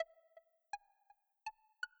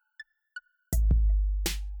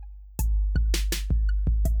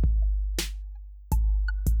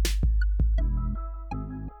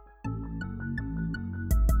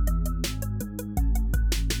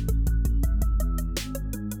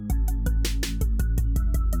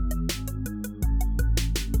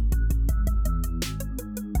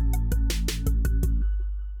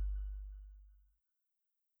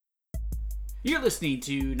You're listening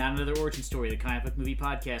to Not Another Origin Story, the comic book movie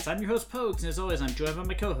podcast. I'm your host, Pogues, and as always, I'm joined by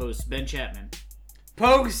my co-host, Ben Chapman.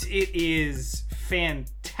 Pogues, it is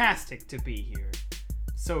fantastic to be here.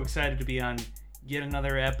 So excited to be on yet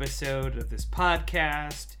another episode of this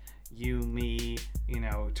podcast. You, me,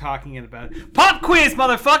 talking about pop quiz,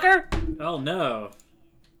 motherfucker! Oh no.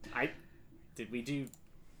 Did we do...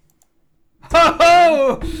 Ho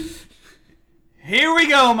ho! Here we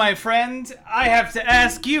go, my friend. I have to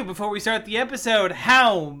ask you before we start the episode,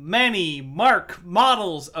 how many Mark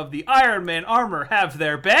models of the Iron Man armor have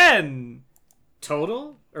there been?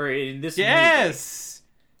 Total? Or in this Yes! Movie?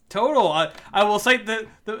 Total. I will cite the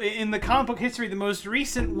in the comic book history, the most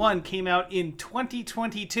recent one came out in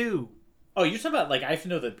 2022. Oh, you're talking about, I have to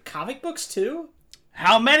know the comic books, too?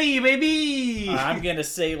 How many, baby? I'm gonna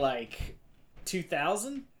say,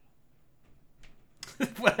 2,000?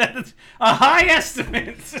 A high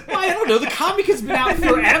estimate. Well, I don't know. The comic has been out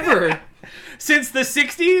forever. Since the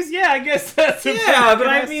 60s? Yeah, I guess that's a but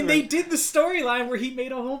I estimate. mean, they did the storyline where he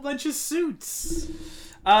made a whole bunch of suits.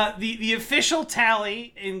 The official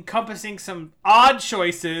tally, encompassing some odd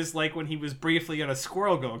choices, like when he was briefly on a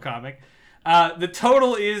Squirrel Girl comic, the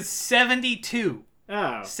total is 72.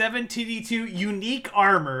 Oh. 72 unique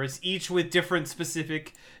armors, each with different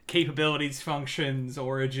specific capabilities, functions,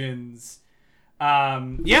 origins.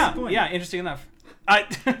 Interesting enough.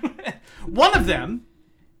 One of them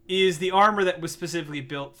is the armor that was specifically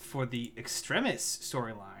built for the Extremis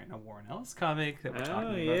storyline, a Warren Ellis comic that we're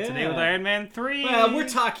talking about today with Iron Man 3. Well, we're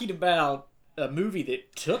talking about a movie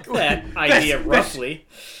that took that idea roughly.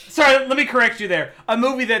 Sorry, let me correct you there. A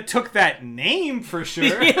movie that took that name for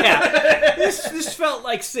sure. Yeah. This felt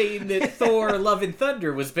like saying that Thor Love and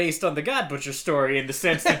Thunder was based on the God Butcher story in the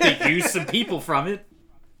sense that they used some people from it.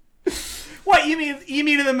 What, you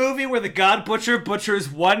mean in the movie where the God Butcher butchers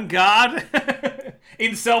one god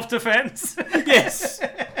in self-defense? Yes.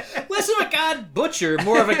 Less of a God Butcher,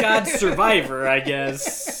 more of a God Survivor, I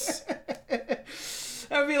guess.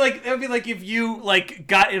 That would be like if you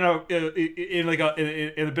got in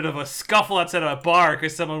a bit of a scuffle outside of a bar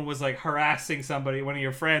because someone was harassing somebody, one of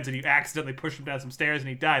your friends, and you accidentally pushed him down some stairs and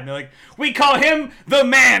he died. And they're like, "We call him the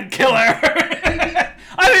Man Killer." I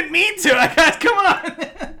didn't mean to. Guys, come on.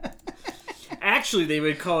 Actually, they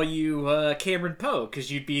would call you Cameron Poe,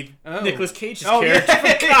 because you'd be Nicolas Cage's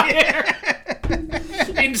character.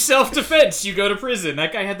 In self-defense, you go to prison.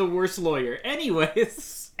 That guy had the worst lawyer.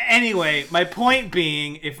 Anyway, my point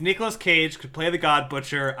being, if Nicolas Cage could play the God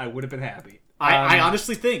Butcher, I would have been happy. I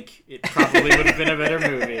honestly think it probably would have been a better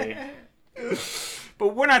movie.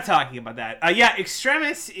 But we're not talking about that.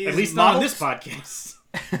 Extremis is... At least not on this podcast.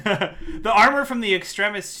 The armor from the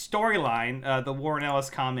Extremis storyline, the Warren Ellis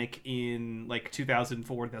comic in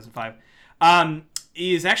 2004, 2005,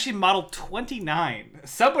 is actually model 29.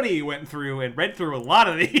 Somebody went through and read through a lot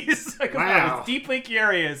of these. I was deeply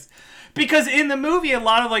curious. Because in the movie, a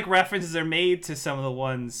lot of references are made to some of the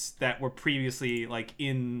ones that were previously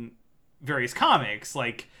in various comics.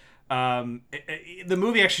 The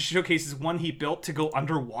movie actually showcases one he built to go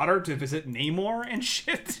underwater to visit Namor and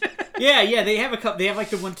shit. Yeah, they have a couple. They have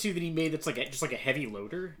the one too that he made that's just a heavy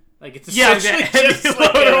loader. It's essentially heavy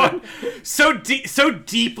loader one. So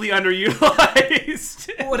deeply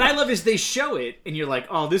underutilized. What I love is they show it and you're like,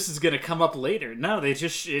 oh, this is gonna come up later. No,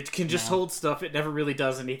 it can just hold stuff. It never really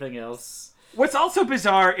does anything else. What's also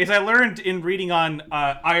bizarre is I learned in reading on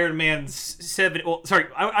Iron Man's 7... Well, sorry,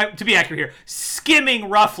 to be accurate here, skimming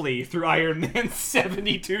roughly through Iron Man's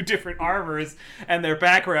 72 different armors and their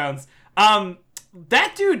backgrounds.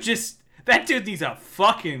 That dude needs a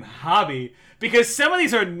fucking hobby. Because some of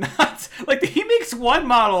these are nuts. He makes one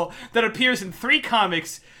model that appears in 3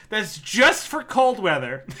 comics that's just for cold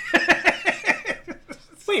weather.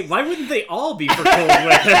 Wait, why wouldn't they all be for cold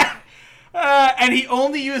weather? And he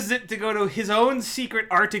only uses it to go to his own secret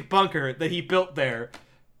Arctic bunker that he built there,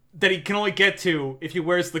 that he can only get to if he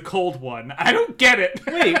wears the cold one. I don't get it.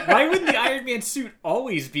 Wait, why wouldn't the Iron Man suit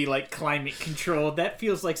always be climate controlled? That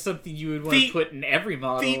feels like something you would want to put in every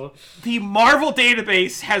model. The Marvel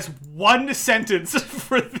database has one sentence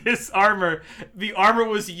for this armor. The armor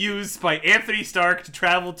was used by Anthony Stark to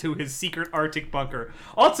travel to his secret Arctic bunker.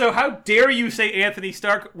 Also, how dare you say Anthony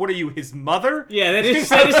Stark? What are you, his mother? Yeah, that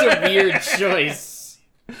is a weird choice.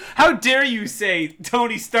 How dare you say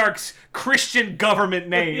Tony Stark's Christian government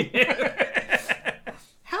name?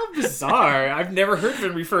 How bizarre. I've never heard of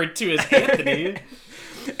him referred to as Anthony.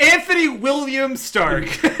 Anthony William Stark.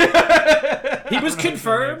 He was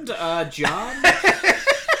confirmed, John.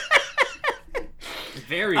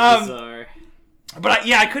 Very bizarre. But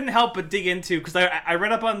I couldn't help but dig into, because I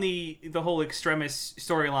read up on the whole Extremis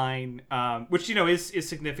storyline, which is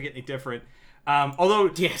significantly different.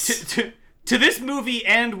 Although Yes. to this movie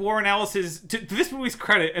and Warren Ellis's to this movie's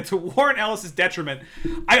credit and to Warren Ellis's detriment,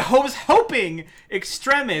 I was hoping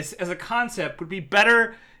Extremis as a concept would be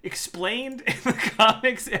better explained in the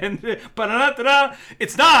comics, and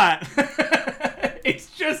it's not.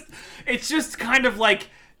 it's just kind of like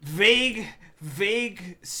vague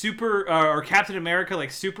super or Captain America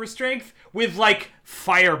like super strength with like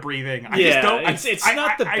fire breathing. I just don't. It's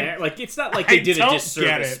not like they did a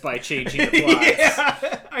disservice by changing the plots.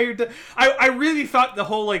 Yeah, I really thought the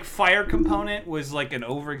whole like fire component was like an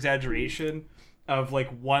over exaggeration of like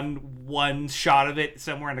one shot of it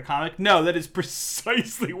somewhere in the comic. No, that is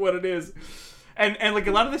precisely what it is. And like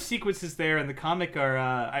a lot of the sequences there in the comic are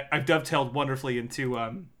I've dovetailed wonderfully into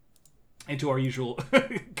our usual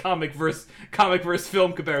comic versus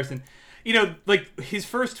film comparison. You know, like his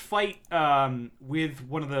first fight with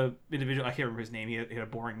one of the individual, I can't remember his name. He had a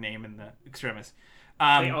boring name in the Extremis.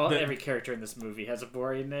 Every character in this movie has a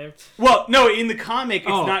boring name. Well, no, in the comic,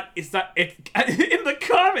 it's not. In the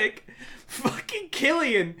comic, fucking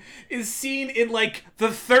Killian is seen in like the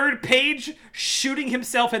third page shooting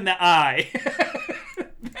himself in the eye.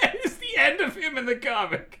 That is the end of him in the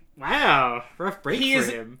comic. Wow, rough break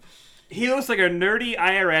for him. He looks like a nerdy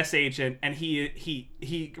IRS agent, and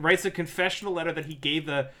he writes a confessional letter that he gave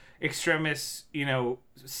the Extremis,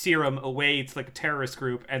 serum away to like a terrorist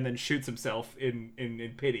group, and then shoots himself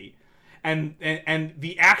in pity. And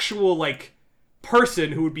the actual like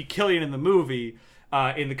person who would be Killian in the movie,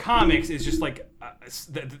 in the comics, is just like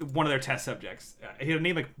one of their test subjects. He had a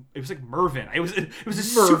name like it was like Mervin. It was a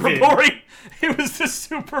super boring. It was a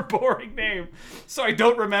super boring name, so I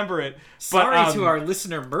don't remember it. Sorry to our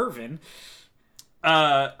listener Mervin.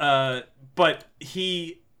 But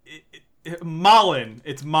Malin.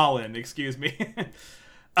 It's Malin. Excuse me.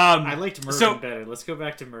 I liked Mervin better. Let's go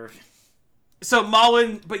back to Mervin. So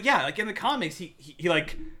Malin, but yeah, like in the comics, he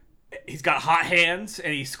like. He's got hot hands,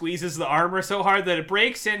 and he squeezes the armor so hard that it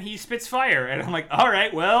breaks, and he spits fire. And I'm like, all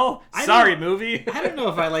right, well, sorry, movie. I don't know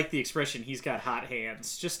if I like the expression, he's got hot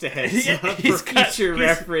hands. Just a heads up for future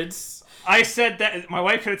reference. I said that, my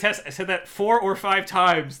wife could attest, I said that 4 or 5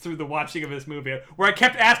 times through the watching of this movie, where I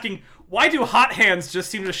kept asking, why do hot hands just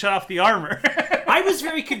seem to shut off the armor? I was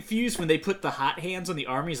very confused when they put the hot hands on the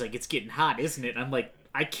armor. He's like, it's getting hot, isn't it? And I'm like,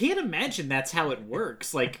 I can't imagine that's how it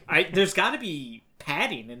works. Like, there's got to be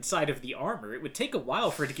padding inside of the armor. It would take a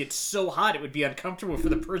while for it to get so hot it would be uncomfortable for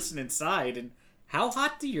the person inside. And how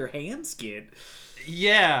hot do your hands get?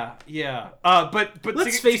 Yeah. But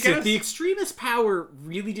let's face it, the Extremis power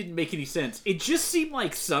really didn't make any sense. It just seemed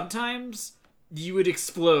like sometimes you would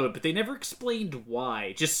explode, but they never explained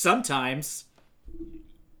why. Just sometimes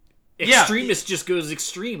Extremis just goes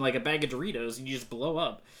extreme like a bag of Doritos and you just blow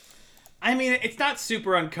up. I mean, it's not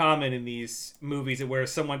super uncommon in these movies where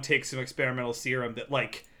someone takes some experimental serum that,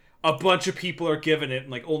 like, a bunch of people are given it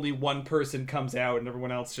and, like, only one person comes out and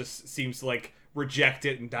everyone else just seems to, like, reject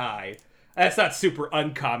it and die. That's not super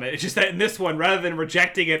uncommon. It's just that in this one, rather than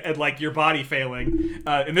rejecting it and, like, your body failing,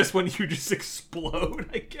 in this one you just explode,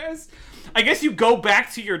 I guess. I guess you go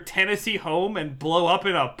back to your Tennessee home and blow up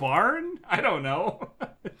in a barn? I don't know.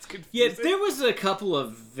 It's confusing. Yeah, there was a couple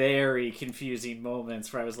of very confusing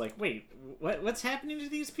moments where I was like, wait, what's happening to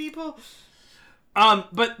these people?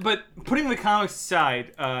 But putting the comics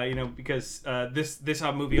aside, because this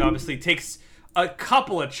movie obviously takes a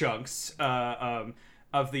couple of chunks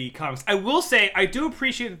of the comics. I will say I do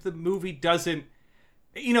appreciate that the movie doesn't,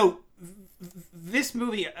 this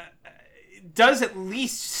movie does at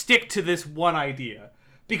least stick to this one idea,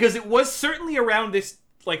 because it was certainly around this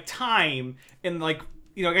like time in like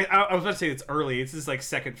I was about to say it's early. This is like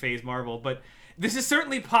second phase Marvel, but this is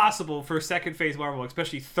certainly possible for second phase Marvel,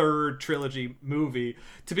 especially third trilogy movie,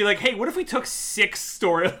 to be like, hey, what if we took 6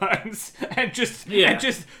 storylines and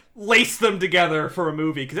just lace them together for a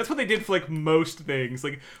movie? Because that's what they did for like most things.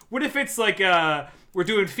 Like, what if it's like we're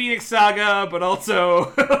doing Phoenix Saga, but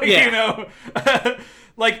also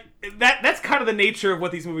like that's kind of the nature of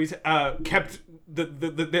what these movies kept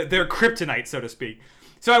their kryptonite, so to speak.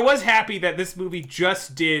 So I was happy that this movie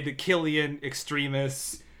just did Killian,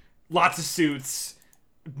 Extremis, lots of suits,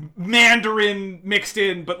 Mandarin mixed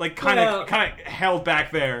in, but like kind of held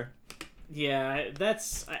back there. Yeah,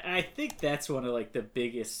 I think that's one of like the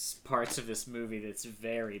biggest parts of this movie that's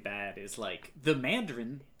very bad, is like the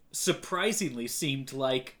Mandarin surprisingly seemed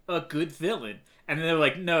like a good villain, and then they're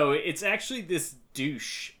like, no, it's actually this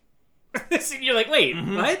douche. And you're like, wait,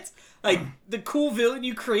 what? Like, the cool villain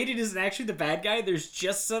you created isn't actually the bad guy? There's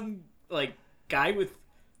just some like guy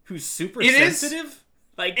who's super sensitive?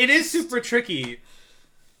 Like, it is super tricky.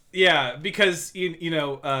 Yeah, because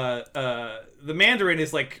the Mandarin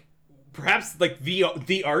is like perhaps like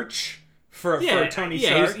the Arch for Tony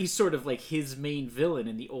Stark. He's sort of like his main villain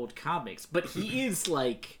in the old comics, but he is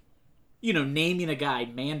like, naming a guy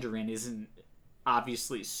Mandarin isn't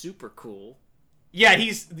obviously super cool. Yeah,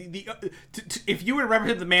 he's if you were to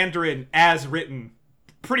represent the Mandarin as written,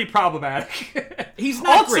 pretty problematic. He's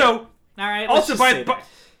not also great. All right. Also,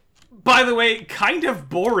 by the way, kind of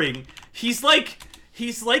boring. He's like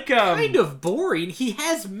kind of boring. He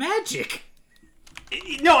has magic.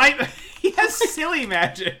 No, he has silly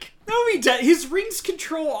magic. No, he does. His rings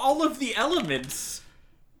control all of the elements.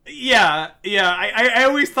 Yeah. I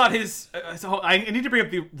always thought his. I need to bring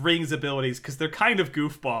up the rings abilities because they're kind of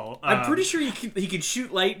goofball. I'm pretty sure he can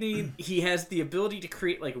shoot lightning. He has the ability to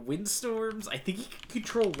create like windstorms. I think he can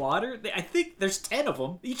control water. I think there's 10 of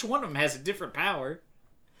them. Each one of them has a different power.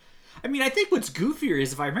 I mean, I think what's goofier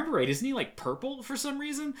is, if I remember right, isn't he like purple for some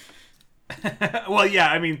reason? Well, yeah.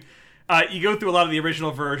 I mean, you go through a lot of the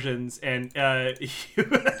original versions, and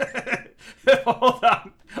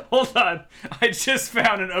hold on. I just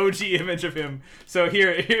found an OG image of him. So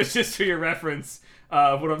here's just for your reference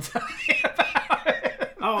of what I'm talking about.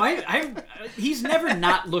 Oh, he's never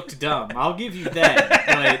not looked dumb. I'll give you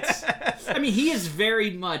that. But I mean, he is very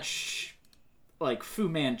much like Fu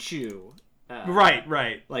Manchu.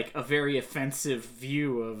 Right. Like a very offensive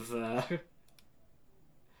view of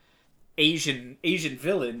Asian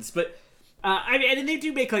villains, but I mean, and they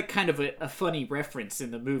do make like kind of a funny reference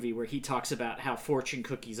in the movie where he talks about how fortune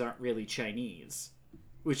cookies aren't really Chinese,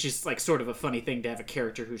 which is like sort of a funny thing to have a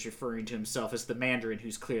character who's referring to himself as the Mandarin,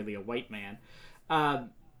 who's clearly a white man.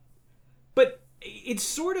 But it's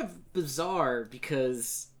sort of bizarre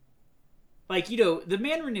because, like, the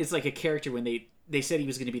Mandarin is like a character. When they said he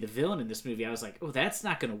was going to be the villain in this movie, I was like, oh, that's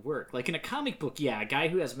not going to work. Like, in a comic book, yeah, a guy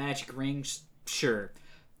who has magic rings, sure.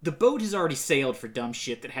 The boat has already sailed for dumb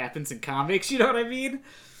shit that happens in comics, you know what I mean?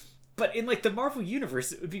 But in, like, the Marvel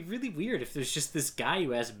Universe, it would be really weird if there's just this guy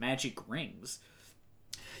who has magic rings.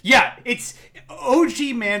 Yeah, it's...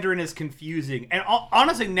 OG Mandarin is confusing. And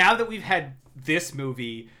honestly, now that we've had this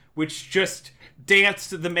movie, which just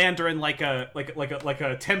danced the Mandarin like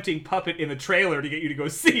a tempting puppet in the trailer to get you to go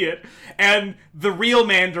see it, and the real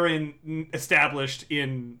Mandarin established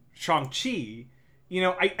in Shang-Chi,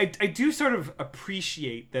 I do sort of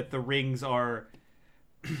appreciate that the rings are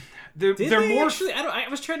they're more actually. I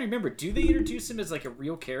was trying to remember. Do they introduce him as like a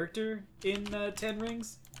real character in 10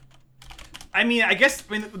 Rings? I mean, I guess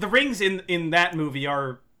the rings in that movie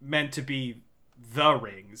are meant to be the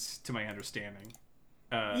rings, to my understanding.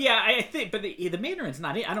 Yeah, I think, but the Mandarin's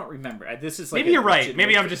not. I don't remember. This is like maybe you're right.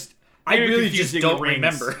 Maybe I'm just. I really just don't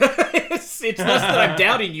remember. It's less that I'm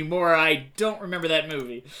doubting you, more I don't remember that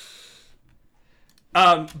movie.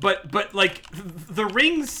 But like the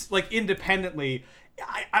rings, like independently,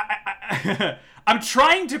 I'm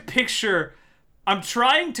trying to picture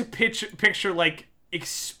like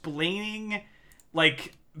explaining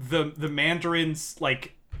like the Mandarin's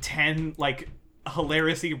like 10 like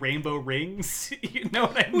hilariously rainbow rings. You know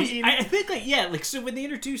what I mean? I think so when they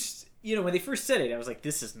introduced, when they first said it, I was like,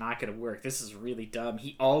 this is not gonna work. This is really dumb.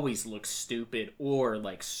 He always looks stupid or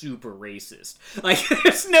like super racist. Like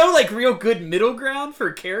there's no like real good middle ground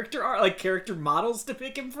for character art, like character models to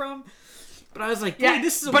pick him from. But I was like, yeah,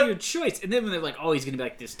 this is a weird choice. And then when they're like, oh, he's gonna be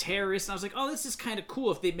like this terrorist, and I was like, oh, this is kind of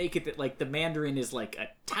cool if they make it that like the Mandarin is like a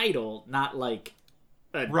title, not like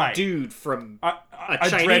a dude from a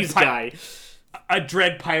Chinese guy. A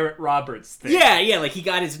Dread Pirate Roberts thing. Yeah, like he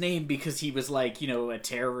got his name because he was like, a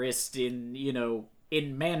terrorist in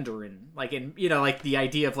Mandarin. Like in, like the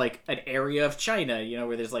idea of like an area of China,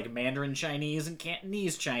 where there's like Mandarin Chinese and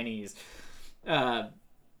Cantonese Chinese. I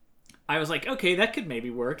was like, okay, that could maybe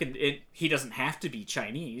work. And he doesn't have to be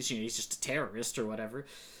Chinese, he's just a terrorist or whatever.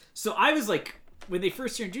 So I was like, when they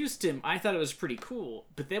first introduced him, I thought it was pretty cool.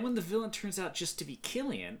 But then when the villain turns out just to be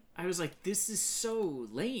Killian, I was like, this is so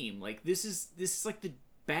lame. Like, this is like the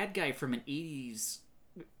bad guy from an 80s,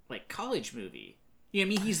 like, college movie. I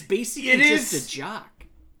mean? He's basically just a jock.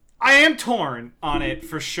 I am torn on it,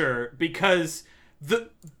 for sure, because the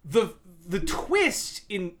twist,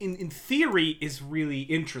 in theory, is really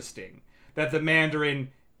interesting. That the Mandarin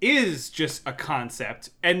is just a concept,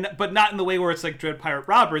 but not in the way where it's like Dread Pirate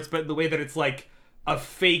Roberts, but in the way that it's like a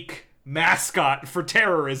fake mascot for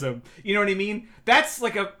terrorism. You know what I mean? That's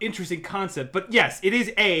like an interesting concept. But yes, it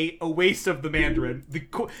is a waste of the Mandarin.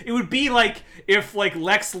 It would be like if like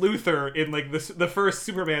Lex Luthor in like the first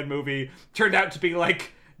Superman movie turned out to be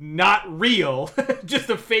like not real, just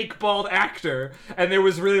a fake bald actor, and there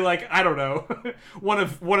was really like, I don't know, one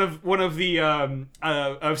of the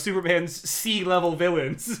of Superman's C-level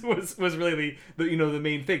villains was really the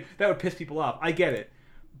main thing. That would piss people off. I get it.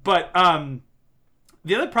 But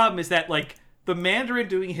the other problem is that like the Mandarin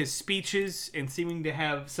doing his speeches and seeming to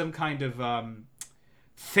have some kind of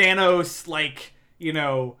Thanos like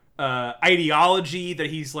ideology that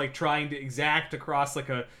he's like trying to exact across like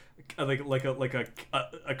a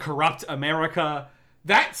corrupt America.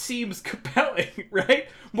 That seems compelling, right?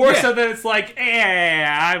 More so than it's like,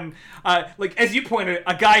 I'm like as you pointed,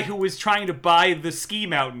 a guy who was trying to buy the ski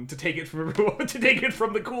mountain to take it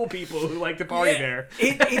from the cool people who like to party there.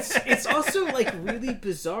 It's also like really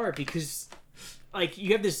bizarre because like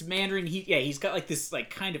you have this Mandarin. He's got like this like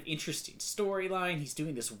kind of interesting storyline. He's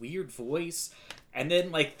doing this weird voice, and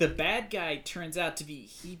then like the bad guy turns out to be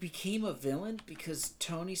he became a villain because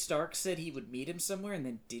Tony Stark said he would meet him somewhere and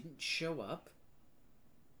then didn't show up.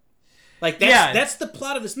 Like that's the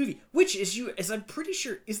plot of this movie, which as I'm pretty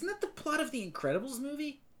sure, isn't that the plot of the Incredibles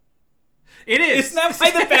movie? It is. Isn't that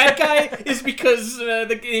why the bad guy is because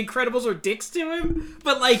the Incredibles are dicks to him?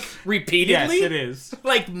 But like repeatedly, yes, it is.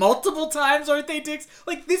 Like multiple times, aren't they dicks?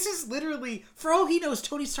 Like this is literally, for all he knows,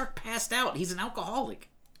 Tony Stark passed out. He's an alcoholic.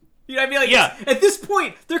 You know what I mean? Like, yeah. At this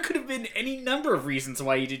point, there could have been any number of reasons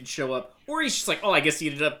why he didn't show up, or he's just like, oh, I guess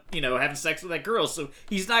he ended up, having sex with that girl, so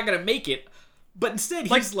he's not gonna make it. But instead,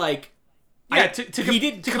 he's like. Yeah, he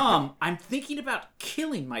didn't come. I'm thinking about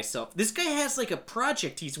killing myself. This guy has like a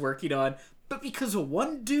project he's working on, but because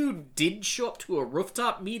one dude didn't show up to a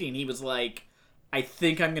rooftop meeting, he was like, I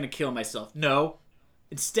think I'm going to kill myself. No.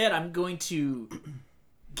 Instead, I'm going to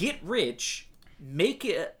get rich, make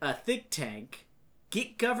a think tank,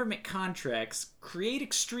 get government contracts, create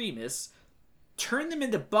extremists, turn them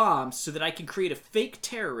into bombs so that I can create a fake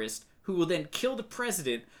terrorist who will then kill the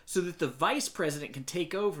president so that the vice president can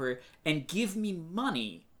take over and give me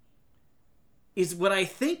money, is what I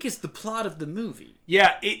think is the plot of the movie.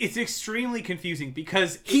 Yeah, it's extremely confusing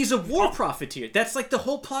because... He's a war profiteer. That's like the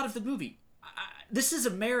whole plot of the movie. This is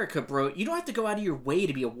America, bro. You don't have to go out of your way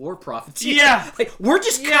to be a war profiteer. Yeah. Like, we're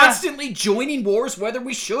just constantly joining wars whether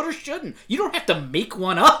we should or shouldn't. You don't have to make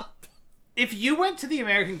one up. If you went to the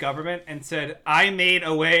American government and said, I made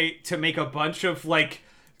a way to make a bunch of, like...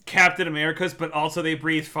 Captain America's, but also they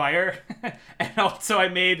breathe fire, and also I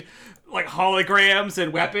made like holograms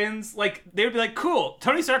and weapons, like they would be like, cool,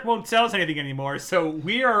 Tony Stark won't sell us anything anymore, so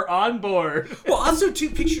we are on board. Well, also too,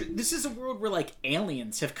 picture this is a world where like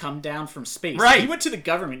aliens have come down from space. Right. You went to the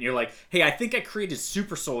government and you're like, hey, I think I created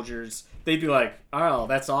super soldiers. They'd be like, oh,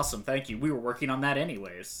 that's awesome, thank you, we were working on that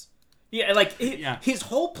anyways. Yeah, like his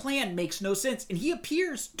whole plan makes no sense, and he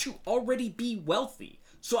appears to already be wealthy.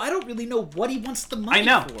 So I don't really know what he wants the money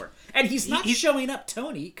for. And he's not showing up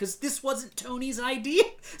Tony, because this wasn't Tony's idea.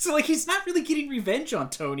 So, like, he's not really getting revenge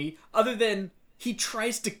on Tony, other than he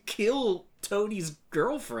tries to kill Tony's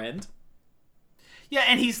girlfriend. Yeah,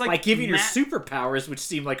 and he's, like... by giving her superpowers, which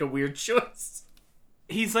seemed like a weird choice.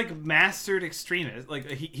 He's, like, mastered extremist. Like,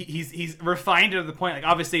 he's refined to the point, like,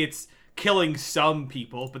 obviously it's killing some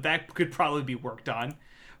people, but that could probably be worked on.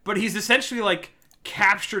 But he's essentially, like,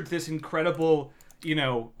 captured this incredible...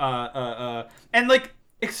 and like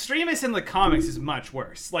extremists in the comics is much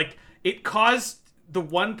worse. Like it caused the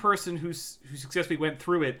one person who successfully went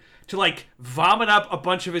through it to like vomit up a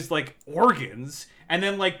bunch of his like organs and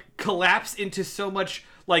then like collapse into so much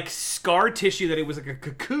like scar tissue that it was like a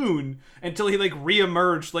cocoon until he like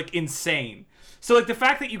reemerged like insane. So like the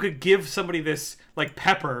fact that you could give somebody this like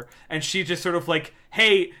pepper and she just sort of like,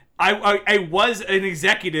 hey, I was an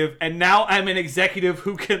executive, and now I'm an executive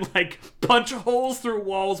who can, like, punch holes through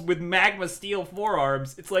walls with magma steel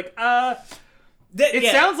forearms. It's like,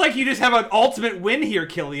 sounds like you just have an ultimate win here,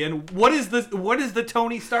 Killian. What is the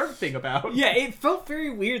Tony Stark thing about? Yeah, it felt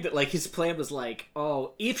very weird that, like, his plan was like,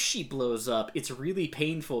 oh, if she blows up, it's really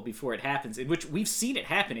painful before it happens, in which we've seen it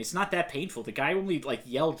happen. It's not that painful. The guy only, like,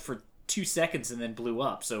 yelled for 2 seconds and then blew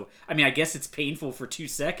up. So, I mean, I guess it's painful for 2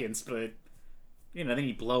 seconds, but... then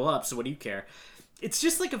you blow up, so what do you care? It's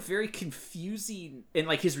just, like, a very confusing... And,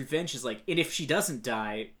 like, his revenge is, like, and if she doesn't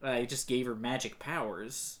die, I just gave her magic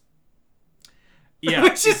powers. Yeah.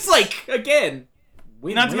 Which is, like, again,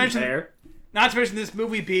 not to mention this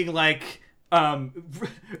movie being, like,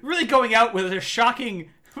 really going out with a shocking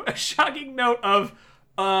note of,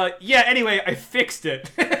 anyway, I fixed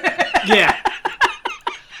it. Yeah.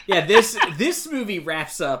 Yeah, this movie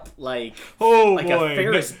wraps up like a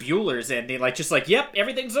Ferris Bueller's ending, like just like, yep,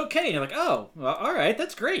 everything's okay. And you're like, oh, well, all right,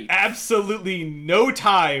 that's great. Absolutely no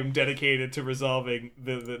time dedicated to resolving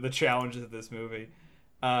the challenges of this movie.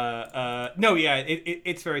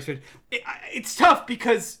 It's very strange. It's tough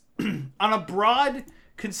because on a broad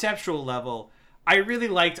conceptual level, I really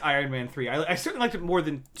liked Iron Man 3. I certainly liked it more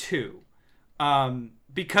than 2,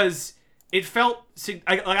 because it felt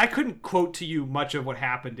I couldn't quote to you much of what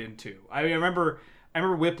happened in 2. I mean, I remember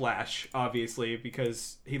Whiplash, obviously,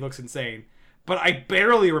 because he looks insane, but I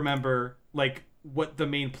barely remember like what the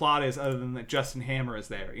main plot is, other than that Justin Hammer is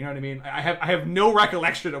there. You know what I mean? I have no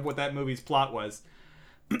recollection of what that movie's plot was.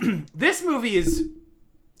 This movie is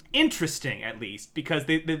interesting, at least, because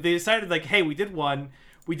they decided, like, hey, we did 1,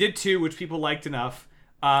 we did 2, which people liked enough,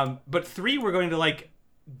 but 3 we're going to like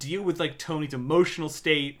deal with like Tony's emotional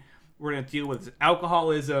state. We're going to deal with his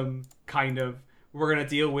alcoholism, kind of. We're going to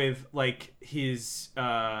deal with like his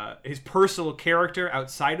personal character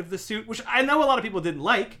outside of the suit, which I know a lot of people didn't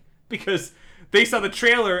like, because they saw the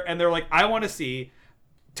trailer and they're like, I want to see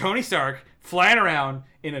Tony Stark flying around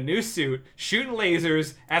in a new suit, shooting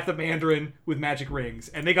lasers at the Mandarin with magic rings.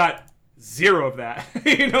 And they got 0 of that.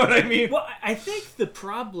 You know what I mean? Well, I think the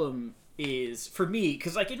problem is, for me,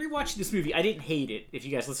 because like in rewatching this movie, I didn't hate it. If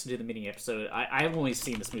you guys listened to the mini episode, I've only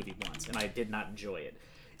seen this movie once, and I did not enjoy it.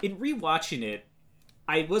 In rewatching it,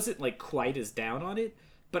 I wasn't like quite as down on it,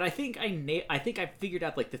 but I think I figured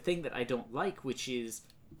out like the thing that I don't like, which is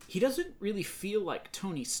he doesn't really feel like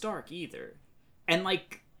Tony Stark either. And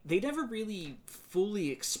like they never really fully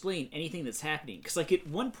explain anything that's happening, because like at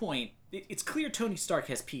one point it's clear Tony Stark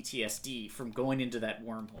has PTSD from going into that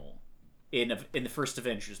wormhole in the first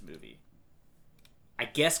Avengers movie. I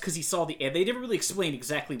guess because he saw and they never really explain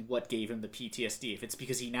exactly what gave him the PTSD. If it's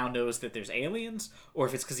because he now knows that there's aliens, or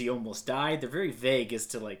if it's because he almost died. They're very vague as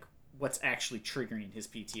to like what's actually triggering his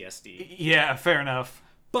PTSD. Yeah, fair enough.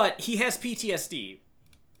 But he has PTSD,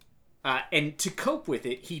 and to cope with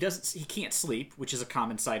it, he can't sleep, which is a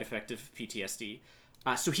common side effect of PTSD.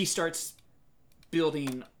 So he starts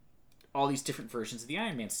building all these different versions of the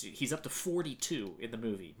Iron Man suit. He's up to 42 in the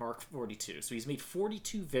movie, Mark 42. So he's made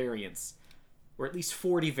 42 variants, or at least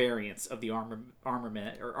 40 variants of the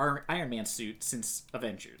Iron Man suit since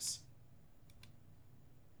Avengers.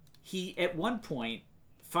 He, at one point,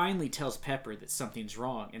 finally tells Pepper that something's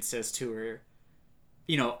wrong and says to her,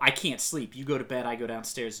 you know, I can't sleep. You go to bed, I go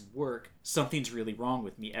downstairs and work. Something's really wrong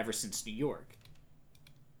with me ever since New York.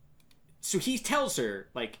 So he tells her,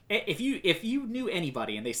 like, if you knew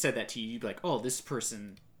anybody and they said that to you, you'd be like, oh, this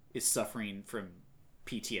person is suffering from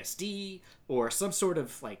PTSD or some sort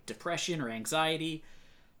of like depression or anxiety.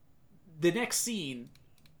 The next scene,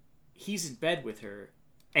 he's in bed with her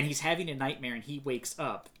and he's having a nightmare, and he wakes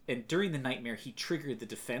up, and during the nightmare he triggered the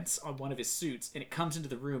defense on one of his suits, and it comes into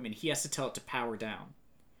the room and he has to tell it to power down.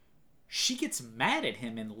 She gets mad at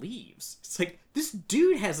him and leaves. It's like, this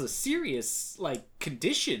dude has a serious like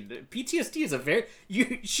condition. PTSD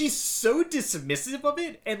is she's so dismissive of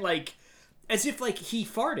it, and like as if like he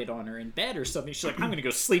farted on her in bed or something. She's like, I'm gonna go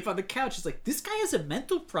sleep on the couch. It's like, this guy has a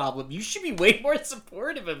mental problem. You should be way more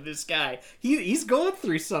supportive of this guy. He's going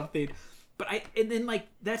through something. But and then like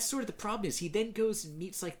that's sort of the problem, is he then goes and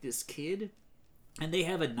meets like this kid, and they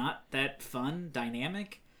have a not that fun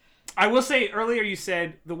dynamic. I will say, earlier you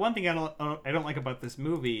said the one thing I don't like about this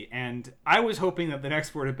movie, and I was hoping that the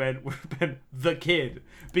next word of bed would have been the kid,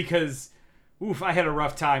 because oof, I had a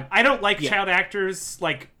rough time. I don't like child actors,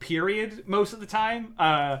 like, period, most of the time.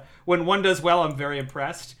 When one does well, I'm very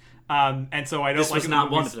impressed. And so I don't this like was not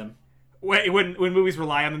one of them. When movies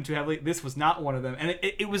rely on them too heavily, this was not one of them. And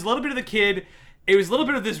it was a little bit of the kid. It was a little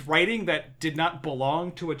bit of this writing that did not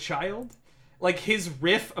belong to a child. Like, his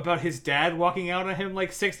riff about his dad walking out on him,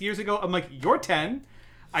 like, 6 years ago. I'm like, you're 10.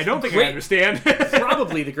 I don't think I understand.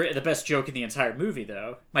 Probably the best joke in the entire movie,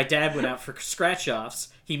 though. My dad went out for scratch-offs.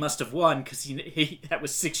 He must have won, because that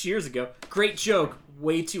was 6 years ago. Great joke.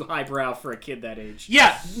 Way too highbrow for a kid that age.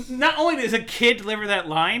 Yeah, not only does a kid deliver that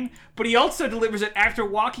line, but he also delivers it after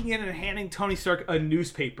walking in and handing Tony Stark a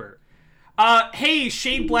newspaper. Hey,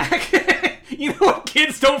 Shane Black, you know what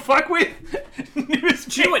kids don't fuck with? Newspapers.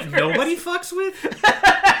 Do you know what nobody fucks with?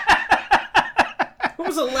 When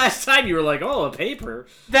was the last time you were like, oh, a paper?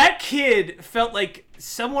 That kid felt like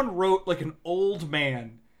someone wrote, like, an old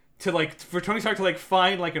man to, like, for Tony Stark to, like,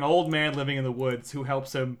 find, like, an old man living in the woods who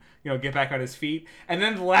helps him, you know, get back on his feet. And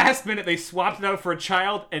then the last minute they swapped it out for a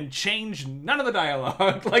child and changed none of the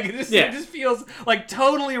dialogue. Like, it just feels like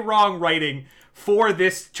totally wrong writing for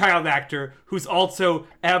this child actor who's also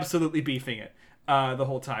absolutely beefing it the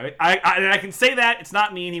whole time. I can say that. It's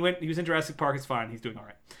not mean. He was in Jurassic Park. It's fine. He's doing all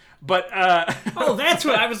right. But oh, that's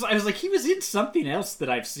what I was like. He was in something else that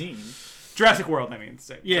I've seen. Jurassic World, I mean.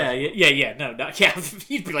 So, yeah. No, yeah.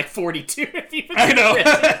 He'd be like 42 if he was. I know.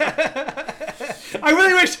 I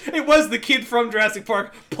really wish it was the kid from Jurassic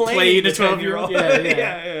Park playing the 12-year-old.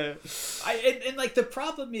 Yeah. And like the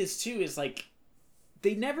problem is too is like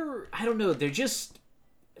they never. I don't know. They're just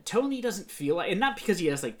Tony doesn't feel like, and not because he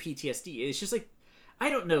has like PTSD. It's just like I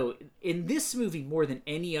don't know, in this movie more than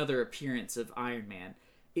any other appearance of Iron Man,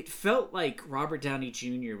 it felt like Robert Downey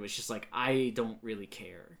Jr. was just like, I don't really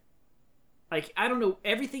care. Like, I don't know,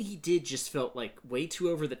 everything he did just felt like way too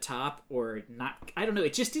over the top or not. I don't know,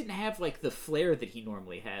 it just didn't have like the flair that he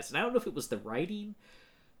normally has. And I don't know if it was the writing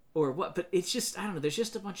or what, but it's just, I don't know, there's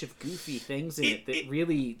just a bunch of goofy things in it that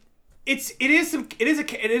really... It is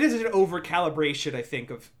an over calibration, I think,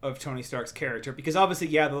 of Tony Stark's character, because obviously,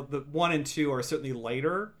 yeah, the 1 and 2 are certainly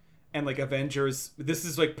lighter, and like Avengers, this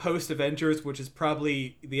is like post Avengers, which is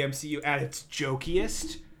probably the MCU at its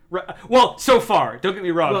jokiest. Well, so far, don't get me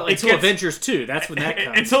wrong. Well, until Avengers 2, that's when that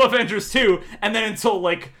comes. Until Avengers 2, and then until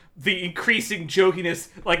like the increasing jokiness,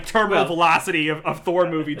 like terminal velocity of Thor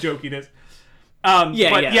movie jokiness.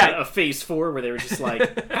 A Phase 4 where they were just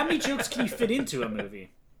like, how many jokes can you fit into a movie?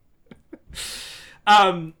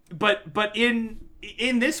 But in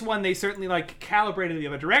this one, they certainly like calibrated the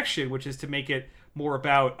other direction, which is to make it more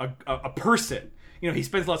about a person. You know, he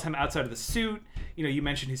spends a lot of time outside of the suit. You know, you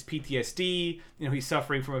mentioned his PTSD. You know, he's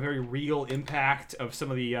suffering from a very real impact of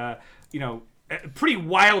some of the pretty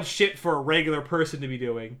wild shit for a regular person to be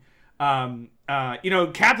doing.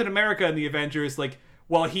 Captain America in the Avengers, like,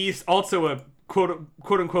 while he's also a quote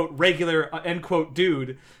unquote regular end quote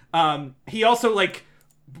dude, he also like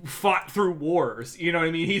fought through wars. You know what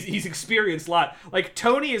I mean? He's experienced a lot. Like,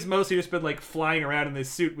 Tony has mostly just been like flying around in this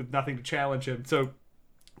suit with nothing to challenge him. So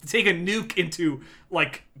to take a nuke into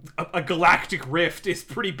like a galactic rift is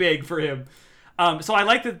pretty big for him. So I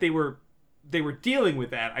like that they were dealing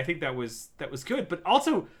with that. I think that was good. But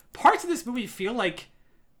also parts of this movie feel like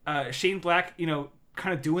Shane Black, you know,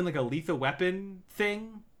 kind of doing like a Lethal Weapon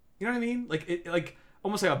thing. You know what I mean? Like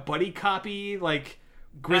almost like a buddy copy, like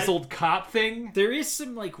grizzled cop thing. There is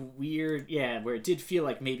some like weird, where it did feel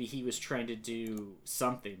like maybe he was trying to do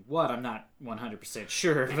something. What? I'm not 100%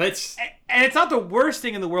 sure, but and it's not the worst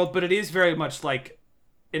thing in the world, but it is very much like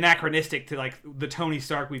anachronistic to like the Tony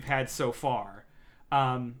Stark we've had so far,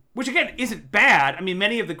 which again isn't bad. I mean,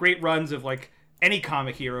 many of the great runs of like any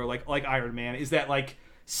comic hero, like Iron Man, is that like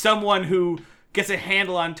someone who gets a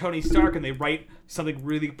handle on Tony Stark and they write something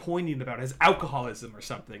really poignant about his alcoholism or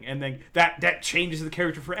something, and then that changes the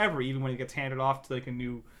character forever, even when he gets handed off to like a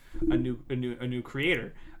new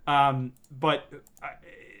creator. But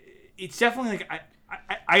it's definitely like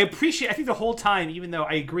I appreciate. I think the whole time, even though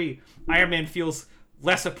I agree, Iron Man feels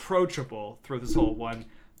less approachable through this whole one.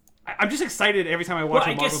 I'm just excited every time I watch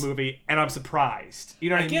a Marvel movie, and I'm surprised. You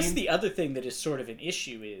know what I mean? I guess the other thing that is sort of an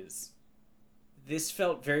issue is this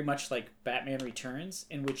felt very much like Batman Returns,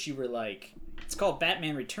 in which you were like, it's called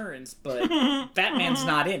Batman Returns, but Batman's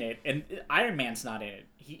not in it, and Iron Man's not in it.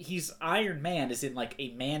 He's Iron Man, as in like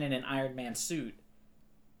a man in an Iron Man suit.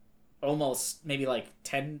 Almost maybe like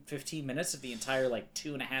 10-15 minutes of the entire like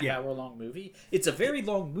 2.5 hour long movie. It's a very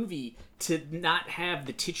long movie to not have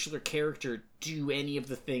the titular character do any of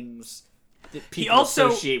the things that people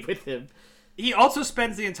associate with him. He also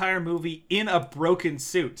spends the entire movie in a broken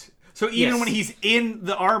suit. So even when he's in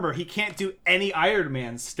the armor, he can't do any Iron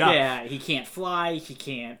Man stuff. Yeah, he can't fly, he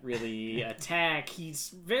can't really attack. He's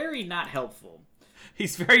very not helpful.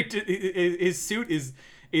 He's very his suit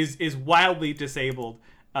is wildly disabled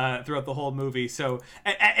throughout the whole movie. So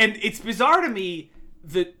and it's bizarre to me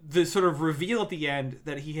the sort of reveal at the end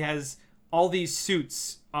that he has all these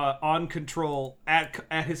suits on control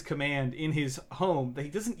at his command in his home that he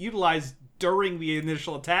doesn't utilize during the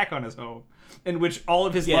initial attack on his home, in which all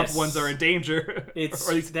of his loved ones are in danger.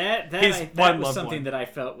 It's that was something that I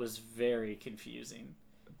felt was very confusing.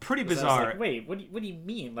 Pretty bizarre. Like, wait, what do you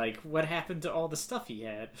mean? Like, what happened to all the stuff he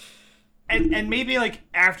had? And maybe like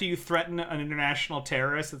after you threaten an international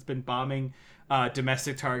terrorist that's been bombing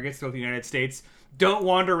domestic targets throughout the United States, don't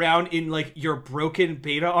wander around in like your broken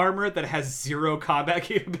beta armor that has zero combat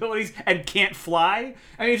capabilities and can't fly.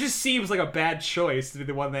 I mean, it just seems like a bad choice to be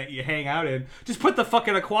the one that you hang out in. Just put the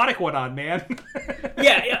fucking aquatic one on, man.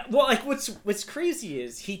 yeah. Well, like what's crazy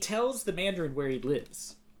is he tells the Mandarin where he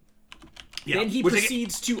lives. Yeah. Then he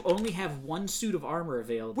proceeds to only have one suit of armor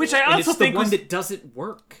available, which I also think the one that doesn't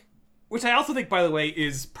work. Which I also think, by the way,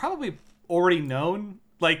 is probably already known.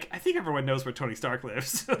 Like, I think everyone knows where Tony Stark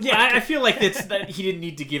lives. Yeah, I feel like that he didn't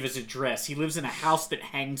need to give his address. He lives in a house that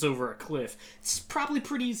hangs over a cliff. It's probably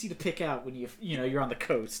pretty easy to pick out when you're on the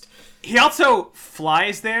coast. He also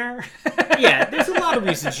flies there. Yeah, there's a lot of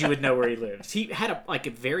reasons you would know where he lives. He had a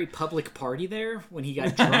very public party there when he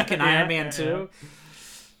got drunk in Iron Man 2.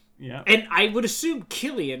 Yeah. And I would assume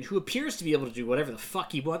Killian, who appears to be able to do whatever the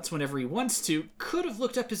fuck he wants whenever he wants to, could have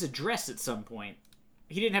looked up his address at some point.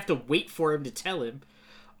 He didn't have to wait for him to tell him.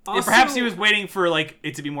 Also, perhaps he was waiting for like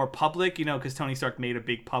it to be more public, because Tony Stark made a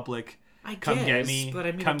big public I come guess, get me, but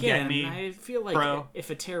I mean, come again, get me, I feel like bro.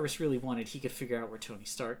 if a terrorist really wanted, he could figure out where Tony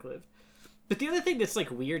Stark lived. But the other thing that's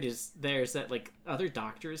like weird is there's that like other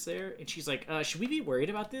doctor is there, and she's like, "Should we be worried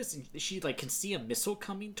about this?" And she like can see a missile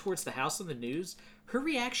coming towards the house on the news. Her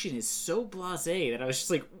reaction is so blasé that I was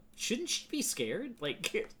just like, "Shouldn't she be scared?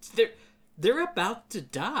 Like they're about to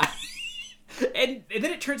die." and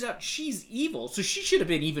then it turns out she's evil, so she should have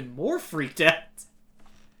been even more freaked out.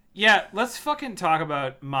 Yeah, let's fucking talk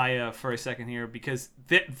about Maya for a second here, because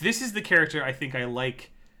this is the character I think I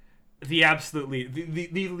like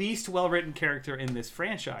the least well-written character in this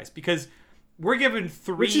franchise, because we're given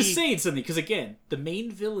three... Which is saying something, because again, the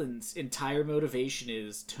main villain's entire motivation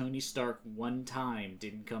is Tony Stark one time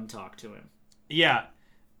didn't come talk to him. Yeah.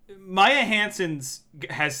 Maya Hansen's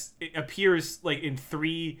appears like in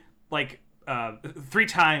three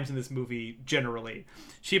times in this movie generally.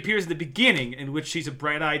 She appears at the beginning, in which she's a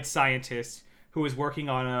bright-eyed scientist who is working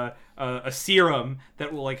on a serum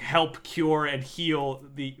that will like help cure and heal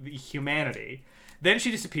the humanity. Then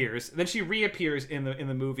she disappears. Then she reappears in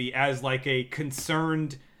the movie as like a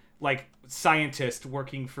concerned like scientist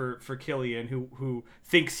working for Killian who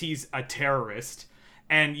thinks he's a terrorist,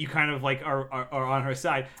 and you kind of like are on her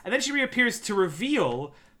side. And then she reappears to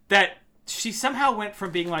reveal that she somehow went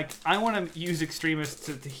from being like, I want to use extremists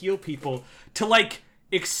to heal people, to like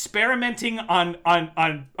experimenting on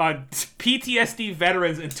PTSD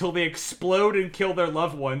veterans until they explode and kill their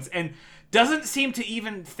loved ones, and doesn't seem to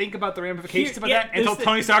even think about the ramifications about that until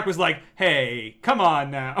Tony Stark was like, hey, come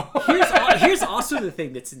on now. Here's also the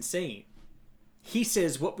thing that's insane. He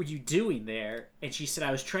says, "What were you doing there?" And she said,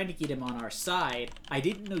 "I was trying to get him on our side. I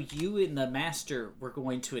didn't know you and the Master were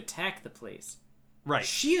going to attack the place." Right.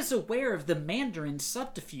 She is aware of the Mandarin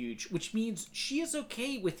subterfuge, which means she is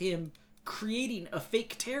okay with him creating a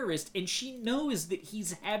fake terrorist, and she knows that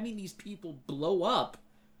he's having these people blow up,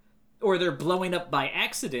 or they're blowing up by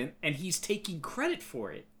accident, and he's taking credit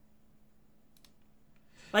for it.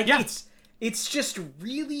 Like, yeah. It's just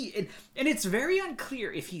really... And it's very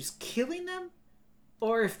unclear if he's killing them,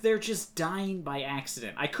 or if they're just dying by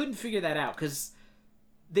accident. I couldn't figure that out, because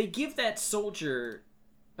they give that soldier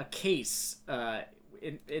a case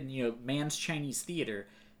in Man's Chinese Theater,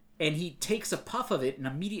 and he takes a puff of it and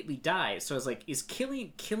immediately dies. So I was like, is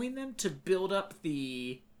killing them to build up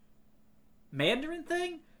the Mandarin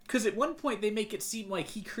thing? Because at one point they make it seem like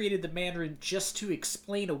he created the Mandarin just to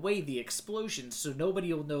explain away the explosion, so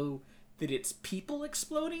nobody will know that it's people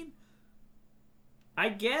exploding? I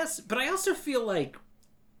guess. But I also feel like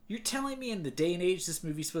you're telling me in the day and age this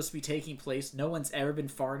movie's supposed to be taking place, no one's ever been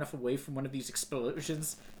far enough away from one of these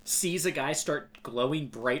explosions, sees a guy start glowing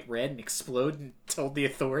bright red and explode, and told the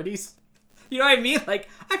authorities? You know what I mean? Like,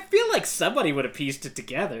 I feel like somebody would have pieced it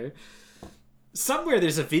together. Somewhere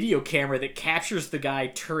there's a video camera that captures the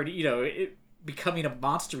guy becoming a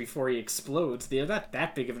monster before he explodes. They're not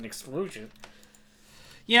that big of an explosion.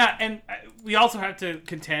 Yeah, and we also have to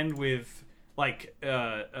contend with, like,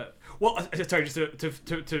 sorry, just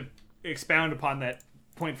to expound upon that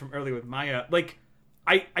point from earlier with Maya, like,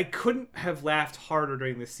 I couldn't have laughed harder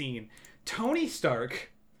during this scene. Tony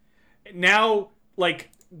Stark, now,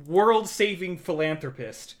 like, world-saving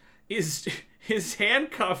philanthropist, is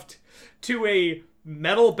handcuffed to a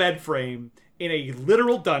metal bed frame in a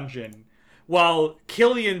literal dungeon, while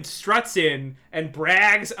Killian struts in and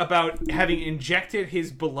brags about having injected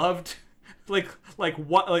his beloved, like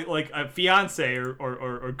a fiance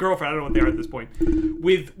or girlfriend, I don't know what they are at this point,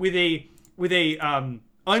 with a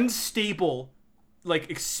unstable,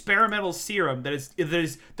 like, experimental serum that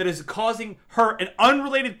is causing her, an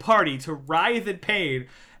unrelated party, to writhe in pain.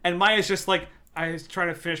 And Maya's just like, I was trying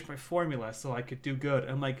to finish my formula so I could do good.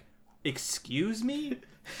 I'm like, excuse me?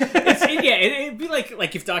 It'd be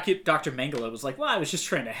like if Dr. Mengele was like, well, I was just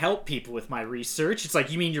trying to help people with my research. It's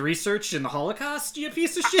like, you mean your research in the Holocaust, you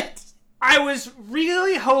piece of shit? I was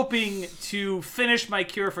really hoping to finish my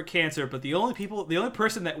cure for cancer, but the only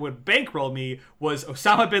person that would bankroll me was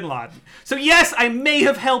Osama bin Laden. So yes, I may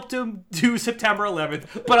have helped him do September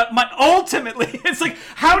 11th, but ultimately, it's like,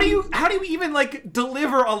 how do you even, like,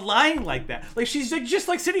 deliver a line like that? Like, she's like, just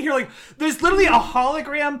like sitting here, like, there's literally a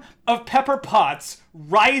hologram of Pepper Potts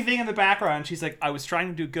writhing in the background. She's like, I was trying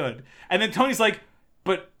to do good, and then Tony's like,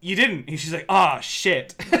 but you didn't. And she's like, oh,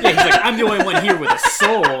 shit. Yeah, he's like, I'm the only one here with a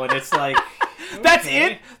soul. And it's like, okay. That's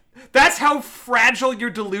it? That's how fragile your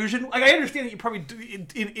delusion... Like, I understand that you're probably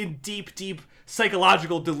in deep, deep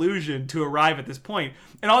psychological delusion to arrive at this point.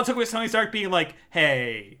 And all it took was Tony Stark being like,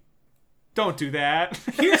 hey, don't do that.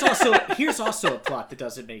 Here's also a plot that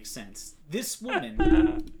doesn't make sense. This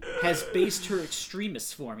woman has based her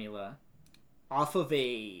extremist formula off of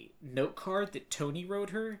a note card that Tony wrote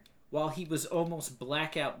her, while he was almost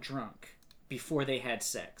blackout drunk before they had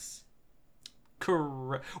sex.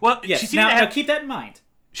 Correct. Well, Yes, she seemed to now have. keep that in mind.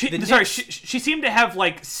 She seemed to have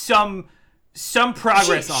like some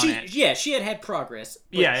progress on it. Yeah, she had progress.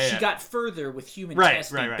 But she got further with human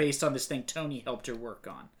testing based on this thing Tony helped her work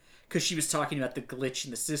on. Because she was talking about the glitch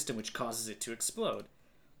in the system which causes it to explode.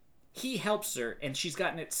 He helps her, and she's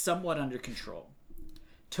gotten it somewhat under control.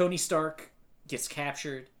 Tony Stark gets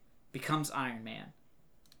captured, becomes Iron Man.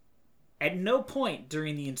 At no point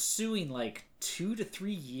during the ensuing, 2 to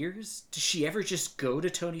 3 years, does she ever just go to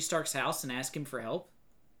Tony Stark's house and ask him for help?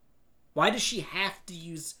 Why does she have to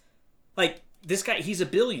use... this guy, he's a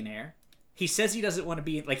billionaire. He says he doesn't want to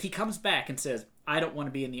be... he comes back and says, I don't want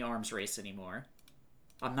to be in the arms race anymore.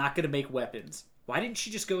 I'm not going to make weapons. Why didn't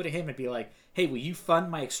she just go to him and be like, hey, will you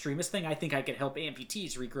fund my extremist thing? I think I could help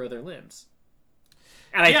amputees regrow their limbs.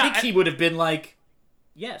 And I think he would have been like,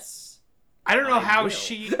 yes. I don't know how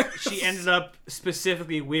she ended up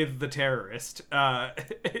specifically with the terrorist.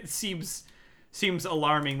 It seems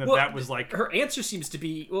alarming that was like... Her answer seems to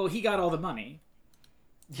be, well, he got all the money.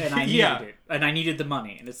 And I needed it. And I needed the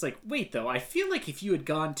money. And it's like, wait, though, I feel like if you had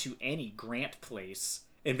gone to any Grant place...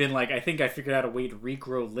 and been like, I think I figured out a way to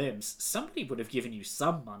regrow limbs, somebody would have given you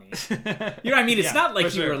some money. You know what I mean? It's not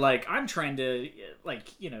like you were like, I'm trying to,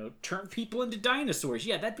 turn people into dinosaurs.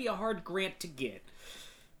 Yeah, that'd be a hard grant to get.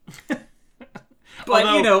 But,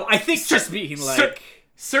 although, I think just being like...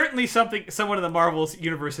 certainly someone in the Marvel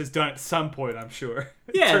universe has done at some point, I'm sure.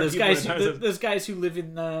 Yeah, those guys who live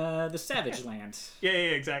in the Savage Land. Yeah,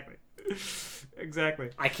 exactly.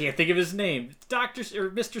 Exactly. I can't think of his name.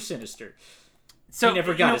 Mr. Sinister. So, he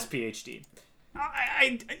never got his PhD.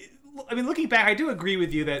 I mean, looking back, I do agree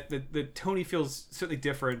with you that Tony feels certainly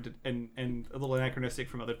different and a little anachronistic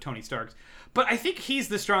from other Tony Starks. But I think he's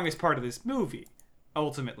the strongest part of this movie,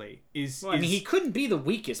 ultimately. I mean, he couldn't be the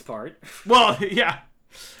weakest part. Well, yeah.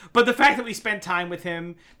 But the fact that we spend time with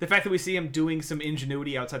him, the fact that we see him doing some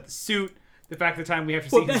ingenuity outside the suit, the fact that the time we have to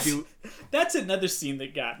see him do... That's another scene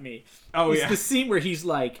that got me. Oh, it's the scene where he's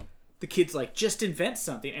like... The kid's like, just invent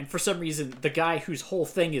something. And for some reason, the guy whose whole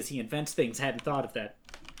thing is he invents things hadn't thought of that.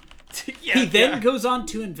 He then goes on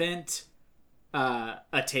to invent a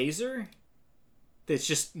taser that's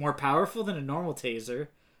just more powerful than a normal taser.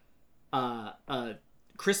 A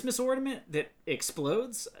Christmas ornament that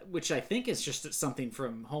explodes, which I think is just something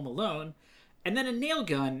from Home Alone. And then a nail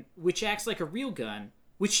gun, which acts like a real gun,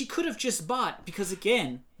 which he could have just bought because,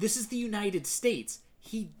 again, this is the United States.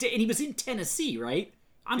 And he was in Tennessee, right?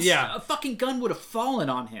 A fucking gun would have fallen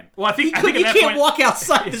on him. Well, I think he can't walk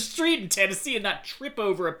outside the street in Tennessee and not trip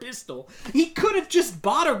over a pistol. He could have just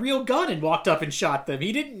bought a real gun and walked up and shot them.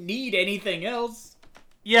 He didn't need anything else.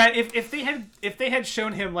 Yeah, if they had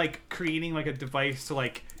shown him creating a device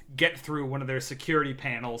to get through one of their security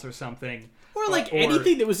panels or something, or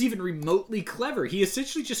anything that was even remotely clever, he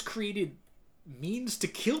essentially just created means to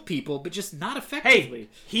kill people, but just not effectively. Hey,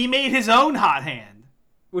 he made his own hot hand.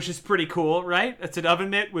 Which is pretty cool, right? It's an oven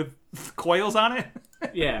mitt with coils on it.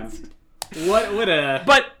 Yeah. What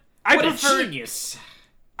a genius.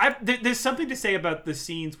 There's something to say about the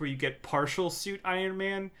scenes where you get partial suit Iron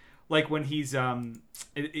Man, like when he's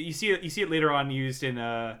you see it later on used in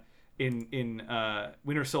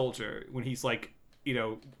Winter Soldier when he's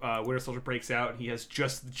Winter Soldier breaks out and he has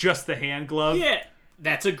just the hand glove. Yeah,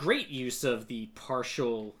 that's a great use of the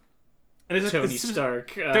partial Tony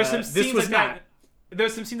Stark. There's some scenes like that.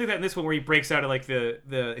 There's some scenes like that in this one where he breaks out of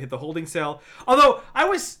the holding cell. Although I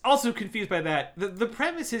was also confused by that. The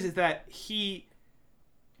premise is that he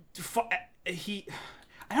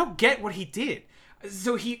I don't get what he did.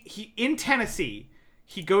 So he in Tennessee,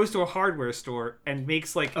 he goes to a hardware store and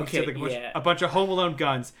makes a bunch of Home Alone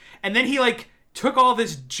guns, and then he took all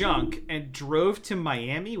this junk and drove to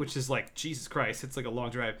Miami, which is Jesus Christ, it's a long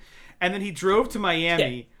drive, and then he drove to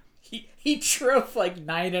Miami. Yeah. He drove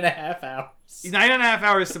 9.5 hours. 9.5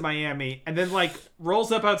 hours to Miami, and then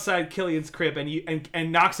rolls up outside Killian's crib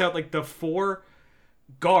and knocks out the 4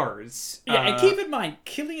 guards. Yeah, and keep in mind,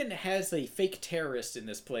 Killian has a fake terrorist in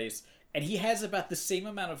this place, and he has about the same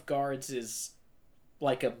amount of guards as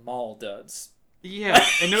a mall does. Yeah,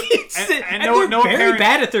 and they're very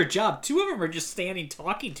bad at their job. 2 of them are just standing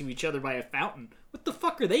talking to each other by a fountain. What the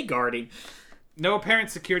fuck are they guarding? No apparent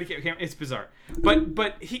security camera. It's bizarre.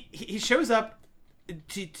 But he shows up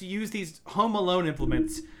to use these Home Alone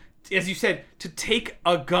implements, as you said, to take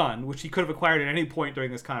a gun, which he could have acquired at any point during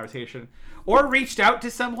this conversation, or reached out to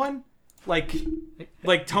someone like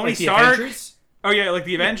Tony Stark. Avengers? Oh yeah,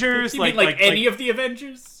 the Avengers. You mean any of the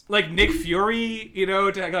Avengers? like Nick Fury,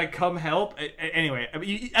 to like come help. Anyway,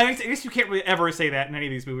 I guess you can't really ever say that in any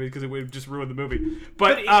of these movies because it would just ruin the movie.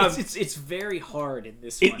 But it's very hard in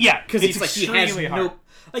this one. Because it's like he has no,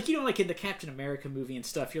 like like in the Captain America movie and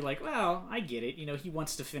stuff. You're like, well, I get it. He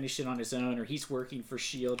wants to finish it on his own, or he's working for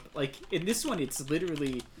Shield. But like in this one, it's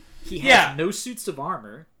literally he has no suits of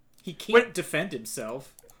armor. He can't defend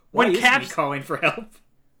himself. Why is he calling for help?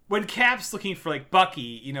 When Cap's looking for like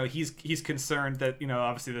Bucky, he's concerned that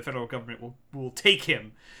obviously the federal government will take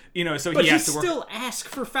him, so but he has to still ask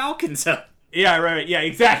for Falcon's help. Yeah, right. Yeah,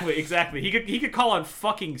 exactly. He could call on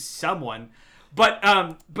fucking someone, but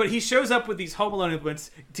he shows up with these Home Alone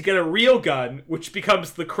implements to get a real gun, which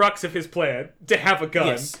becomes the crux of his plan to have a gun.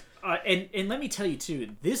 Yes, and let me tell you too,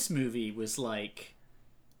 this movie was like,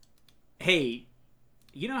 hey.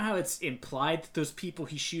 You know how it's implied that those people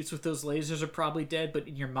he shoots with those lasers are probably dead, but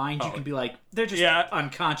in your mind you can be like, they're just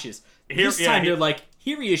unconscious. This time they're like,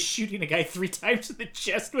 here he is shooting a guy 3 times in the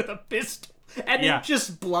chest with a pistol, and then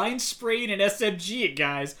just blind spraying an SMG at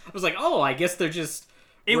guys. I was like, oh, I guess they're just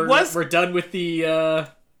we're done with the.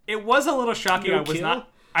 It was a little shocking. No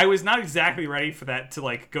I was not exactly ready for that to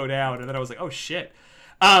like go down, and then I was like, oh shit.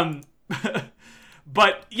 But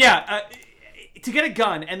yeah, to get a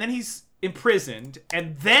gun, and then he's imprisoned,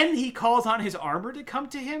 and then he calls on his armor to come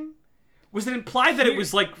to him. Was it implied that it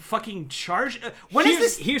was like fucking charged?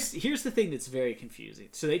 Here's the thing that's very confusing.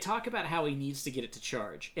 So they talk about how he needs to get it to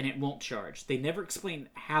charge, and it won't charge. They never explain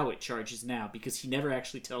how it charges now because he never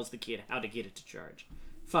actually tells the kid how to get it to charge.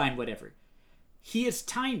 Fine, whatever. He has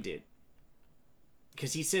timed it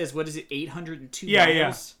because he says, what is it, 802 miles?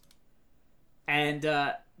 Yeah. And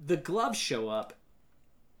the gloves show up,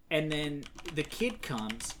 and then the kid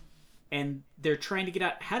comes. And they're trying to get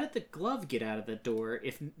out. How did the glove get out of the door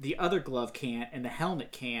if the other glove can't, and the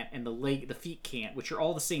helmet can't, and the feet can't, which are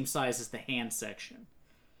all the same size as the hand section?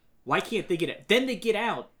 Why can't they get it? Then they get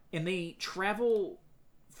out, and they travel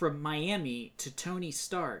from Miami to Tony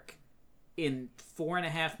Stark in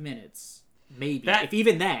 4.5 minutes, maybe. If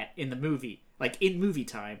even that in the movie, like in movie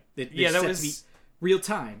time, that was to be real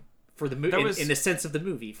time for the movie in the sense of the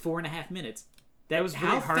movie. 4.5 minutes. That was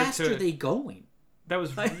really hard. How fast are they going? That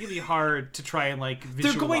was really hard to try and like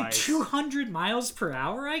visualize. They're going 200 miles per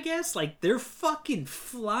hour, I guess. Like they're fucking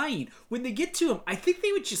flying. When they get to him, I think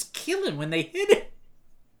they would just kill him when they hit him.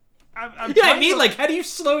 Like how do you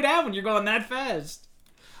slow down when you're going that fast?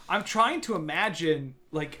 I'm trying to imagine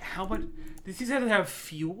like how much. Does these guys have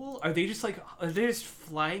fuel? Are they just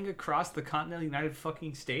flying across the continental United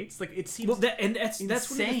fucking States? Like it seems. That's one of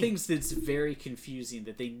the things that's very confusing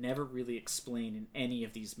that they never really explain in any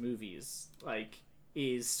of these movies. Like.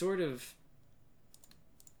 Is sort of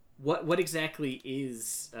what exactly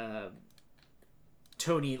is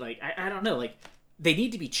Tony like? I don't know. Like they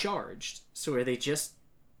need to be charged. So are they just?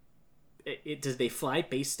 Does they fly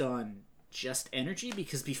based on just energy?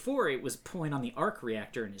 Because before it was pulling on the arc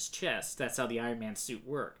reactor in his chest. That's how the Iron Man suit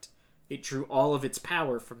worked. It drew all of its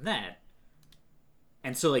power from that.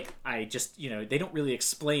 And so like I just they don't really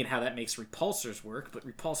explain how that makes repulsors work, but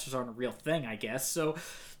repulsors aren't a real thing, I guess. So.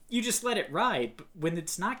 You just let it ride, but when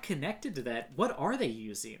it's not connected to that, what are they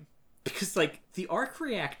using? Because, like, the arc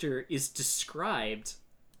reactor is described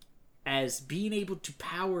as being able to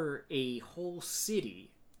power a whole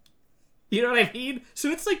city. You know what I mean? So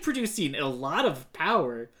it's, like, producing a lot of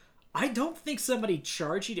power. I don't think somebody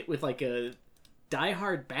charging it with, like, a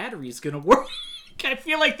die-hard battery is gonna work. I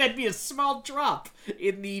feel like that'd be a small drop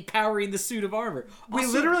in the powering the suit of armor.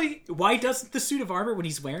 Why doesn't the suit of armor, when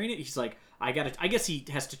he's wearing it, he's like, I guess he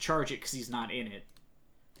has to charge it because he's not in it.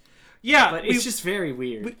 Yeah, but it's just very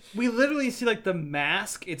weird. We literally see like the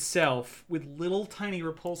mask itself with little tiny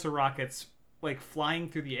repulsor rockets like flying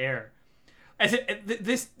through the air.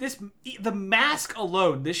 The mask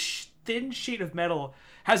alone, this thin sheet of metal,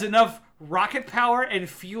 has enough rocket power and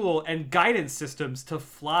fuel and guidance systems to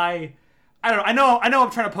fly. I don't know. I know. I'm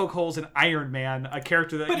trying to poke holes in Iron Man, a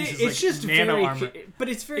character that uses nano armor. But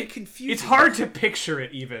it's very confusing. It's hard to picture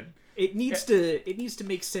it even. It needs to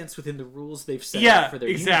make sense within the rules they've set up for their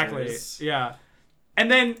universe. Yeah. And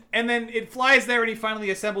then it flies there and he finally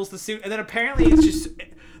assembles the suit, and then apparently it's just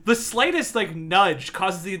the slightest like nudge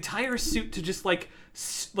causes the entire suit to just like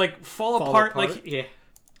fall apart. Like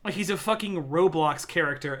he's a fucking Roblox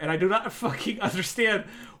character, and I do not fucking understand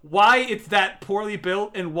why it's that poorly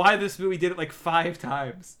built and why this movie did it like 5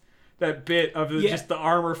 times. That bit of just the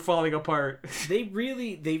armor falling apart. They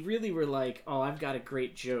really were like, oh, I've got a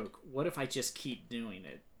great joke. What if I just keep doing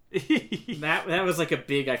it? that was like a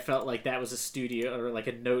big. I felt like that was a studio or like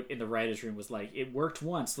a note in the writers' room was like, it worked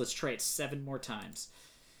once. Let's try it 7 more times.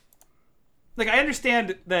 Like I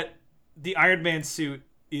understand that the Iron Man suit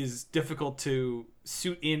is difficult to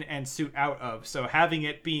suit in and suit out of. So having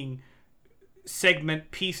it being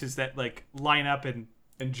segment pieces that like line up and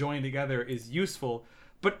join together is useful.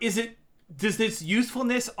 But does this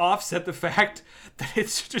usefulness offset the fact that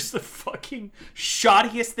it's just the fucking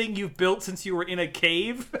shoddiest thing you've built since you were in a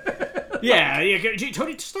cave? Yeah,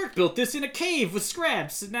 Tony Stark built this in a cave with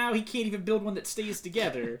scraps, and now he can't even build one that stays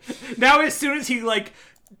together. Now, as soon as he like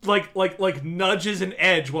nudges an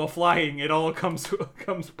edge while flying, it all comes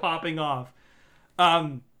popping off.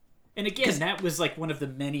 And again, that was like one of the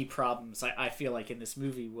many problems I feel like in this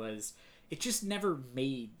movie was it just never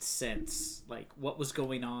made sense. Like what was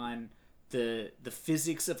going on, the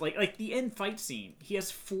physics of like the end fight scene. He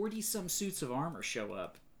has 40 some suits of armor show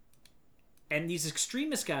up, and these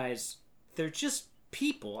extremist guys, they're just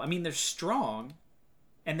people. I mean, they're strong,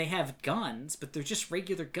 and they have guns, but they're just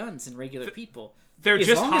regular guns and regular people. They're as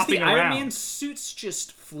just long hopping as the around. Iron Man suits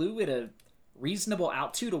just flew at a reasonable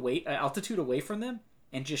altitude away from them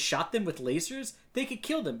and just shot them with lasers, they could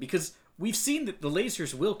kill them, because we've seen that the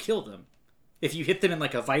lasers will kill them. If you hit them in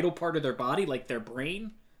like a vital part of their body, like their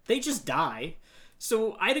brain, they just die.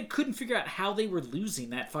 So I couldn't figure out how they were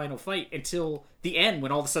losing that final fight until the end,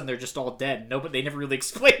 when all of a sudden they're just all dead. They never really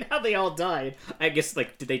explained how they all died. I guess,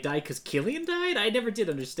 like, did they die because Killian died? I never did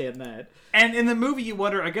understand that. And in the movie, you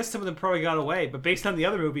wonder, I guess some of them probably got away, but based on the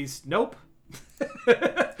other movies, nope.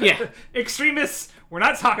 Yeah. Extremists, we're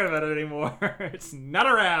not talking about it anymore. It's not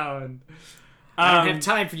around. I don't have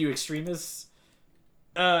time for you extremists.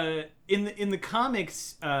 In the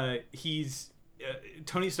comics, he's...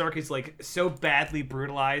 Tony Stark is like so badly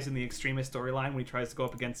brutalized in the extremist storyline when he tries to go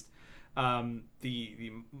up against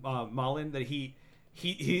the Mullen that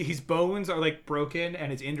his bones are like broken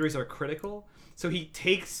and his injuries are critical. So he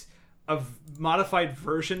takes a modified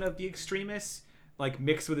version of the extremists, like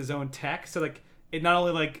mixed with his own tech. So like it not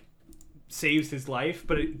only like saves his life,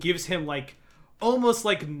 but it gives him like almost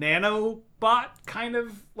like nanobot kind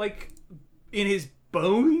of like in his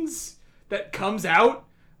bones that comes out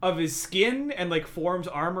of his skin and like forms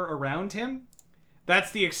armor around him. That's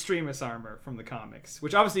the extremist armor from the comics,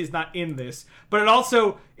 which obviously is not in this, but it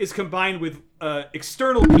also is combined with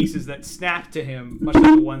external pieces that snap to him, much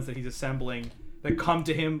like the ones that he's assembling that come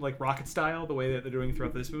to him like rocket style, the way that they're doing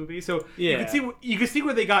throughout this movie. So yeah, you can see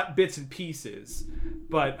where they got bits and pieces,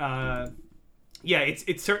 but yeah,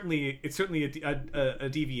 it's certainly a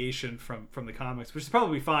deviation from the comics, which is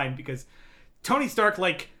probably fine because Tony Stark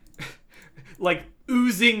like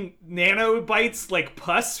oozing nanobites like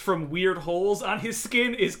pus from weird holes on his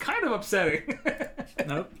skin is kind of upsetting.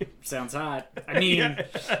 Nope. Sounds hot. I mean,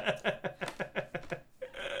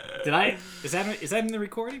 Yeah. Is that in the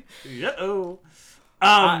recording? Uh-oh.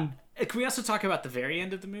 Can we also talk about the very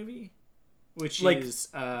end of the movie, which like, is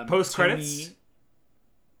post credits?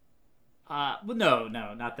 Well, no,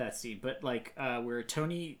 not that scene, but like where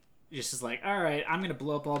Tony just is like, all right, I'm gonna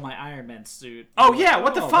blow up all my Iron Man suit. Oh yeah,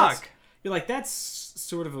 what the fuck? You're like, that's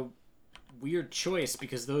sort of a weird choice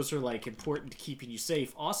because those are like important to keeping you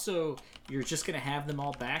safe. Also, you're just gonna have them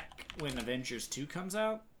all back when Avengers 2 comes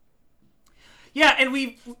out. Yeah, and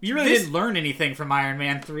you really didn't learn anything from Iron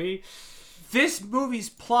Man 3. This movie's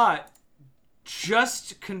plot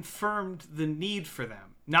just confirmed the need for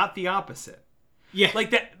them, not the opposite. Yeah,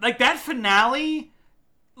 like that finale,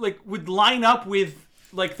 like would line up with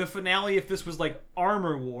like the finale if this was like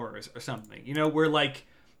Armor Wars or something, you know, where like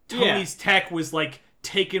Tony's tech was like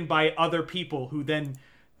taken by other people who then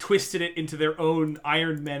twisted it into their own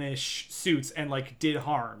Iron Man-ish suits and like did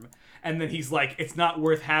harm. And then he's like, it's not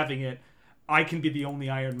worth having it. I can be the only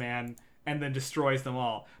Iron Man, and then destroys them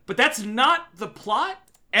all. But that's not the plot.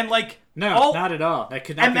 And like no, not at all. That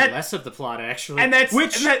could not be less of the plot actually. And that's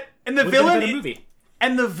and the villain movie.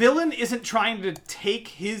 And the villain isn't trying to take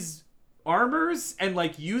his armors and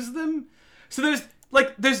like use them. So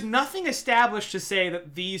there's nothing established to say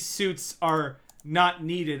that these suits are not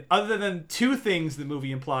needed other than two things the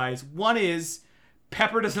movie implies. One is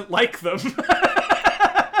Pepper doesn't like them.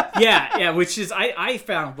 yeah, which is I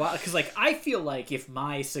found, because like I feel like if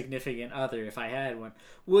my significant other, if I had one,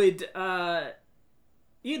 would I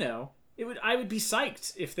would be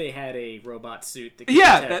psyched if they had a robot suit that could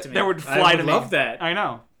protect me. That would fly to me. I would love that. I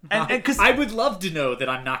know. And because I would love to know that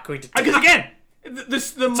I'm not going to die. Because again,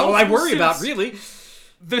 that's all I worry about, really.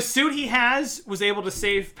 The suit he has was able to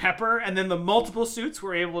save Pepper, and then the multiple suits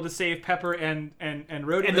were able to save Pepper and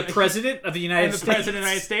Rhodey. And the president of the United States. President of the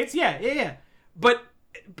United States, yeah. But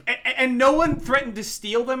and no one threatened to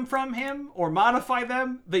steal them from him or modify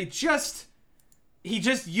them. He just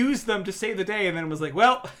used them to save the day, and then was like,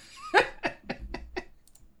 well.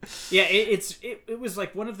 Yeah, it was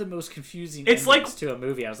like one of the most confusing endings to a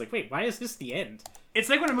movie. I was like, wait, why is this the end? It's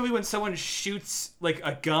like when someone shoots like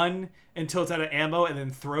a gun until it's out of ammo and then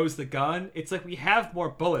throws the gun. It's like we have more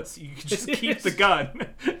bullets. You can just keep the gun.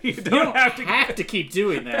 You don't have to keep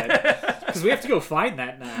doing that because we have to go find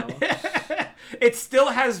that now. It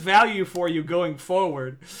still has value for you going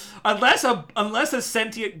forward, unless a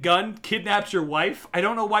sentient gun kidnaps your wife. I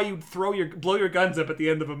don't know why you'd blow your guns up at the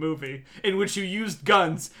end of a movie in which you used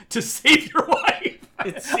guns to save your wife.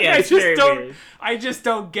 It's very weird. I just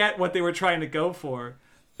don't get what they were trying to go for.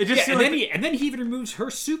 It just and then he even removes her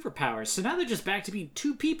superpowers. So now they're just back to being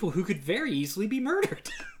two people who could very easily be murdered.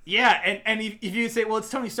 Yeah, and if you say, well, it's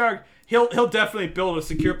Tony Stark, he'll definitely build a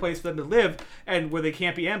secure place for them to live and where they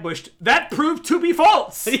can't be ambushed. That proved to be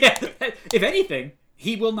false. Yeah, if anything,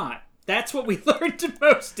 he will not. That's what we learned the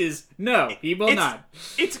most is no, he will not.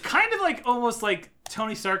 It's kind of like almost like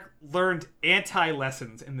Tony Stark learned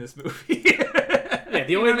anti-lessons in this movie. Yeah,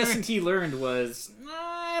 the only lesson he learned was,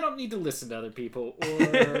 I don't need to listen to other people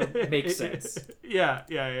or make sense. Yeah.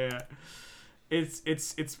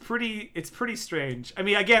 It's pretty strange. I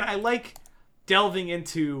mean, again, I like delving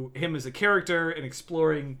into him as a character and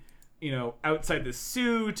exploring, outside the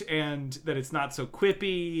suit, and that it's not so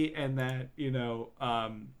quippy, and that,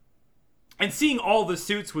 and seeing all the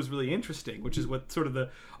suits was really interesting, which is what sort of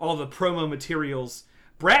all the promo materials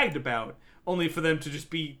bragged about, only for them to just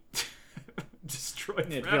be destroyed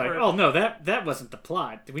forever. Be like, oh no, that wasn't the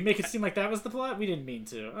plot. Did we make it seem like that was the plot? We didn't mean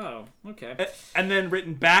to. Oh, okay. And then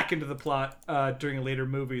written back into the plot during later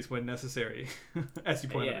movies when necessary, as you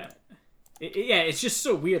pointed out. It's just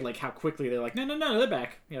so weird, like how quickly they're like, no, they're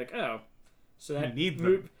back. You're like, oh, so that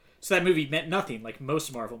movie meant nothing, like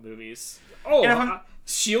most Marvel movies. Oh,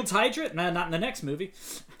 Shield's Hydra? Nah, not in the next movie.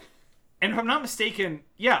 And if I'm not mistaken,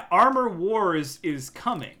 yeah, Armor Wars is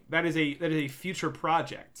coming. That is a future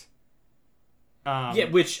project.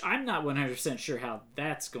 Which I'm not 100% sure how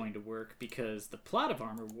that's going to work, because the plot of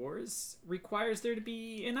Armor Wars requires there to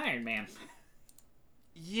be an Iron Man.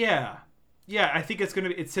 Yeah, I think it's going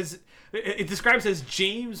to be... It describes as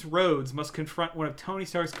James Rhodes must confront one of Tony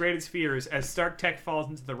Stark's greatest fears as Stark Tech falls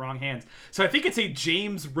into the wrong hands. So I think it's a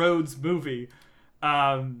James Rhodes movie,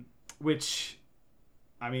 which,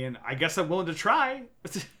 I mean, I guess I'm willing to try.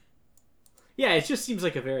 Yeah, it just seems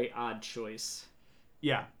like a very odd choice.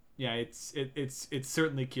 Yeah, it's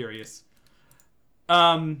certainly curious.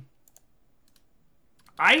 I'm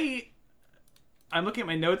looking at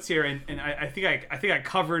my notes here, and I think I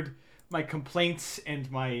covered my complaints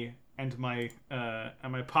and my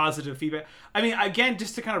positive feedback. I mean, again,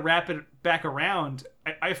 just to kind of wrap it back around,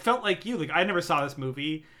 I felt like you. Like, I never saw this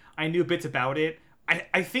movie. I knew bits about it.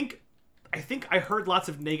 I think I heard lots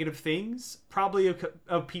of negative things, probably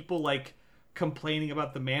of people like complaining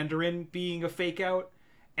about the Mandarin being a fake out,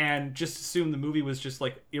 and just assumed the movie was just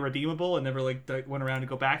like irredeemable and never like went around to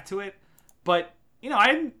go back to it. But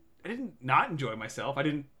I didn't not enjoy myself. I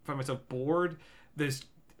didn't find myself bored. There's,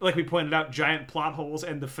 like we pointed out, giant plot holes,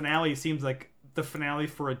 and the finale seems like the finale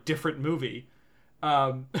for a different movie,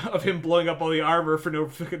 of him blowing up all the armor for no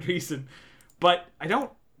fucking reason. But I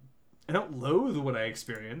don't loathe what I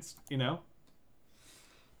experienced.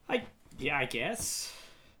 I guess.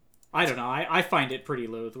 I don't know. I find it pretty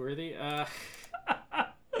loathworthy.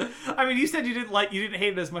 I mean, you said you didn't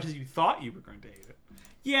hate it as much as you thought you were going to hate it.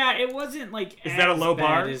 Yeah, it wasn't like is that a low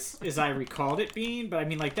bar as I recalled it being, but I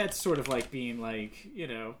mean, like, that's sort of like being like,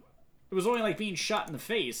 it was only like being shot in the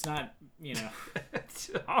face, not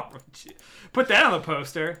Put that on the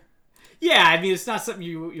poster. Yeah, I mean, it's not something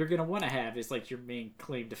you're gonna want to have. It's like your main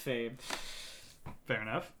claim to fame. Fair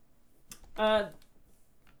enough.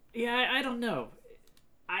 Yeah, I don't know.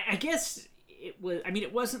 I guess it was. I mean,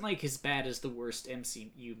 it wasn't like as bad as the worst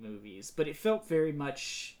MCU movies, but it felt very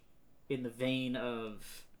much in the vein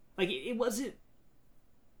of, like, it wasn't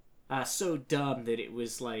so dumb that it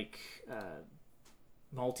was like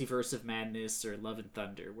Multiverse of Madness or Love and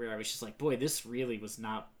Thunder, where I was just like, boy, this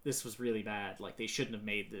was really bad. Like, they shouldn't have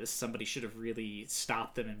made this. Somebody should have really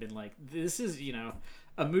stopped them and been like, this is,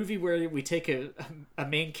 a movie where we take a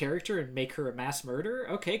main character and make her a mass murderer.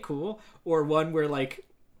 Okay, cool. Or one where, like,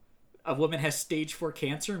 a woman has stage 4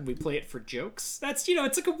 cancer and we play it for jokes. That's,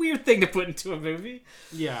 it's like a weird thing to put into a movie.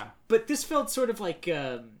 Yeah. But this felt sort of like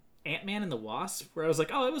Ant-Man and the Wasp, where I was like,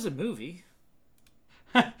 oh, it was a movie.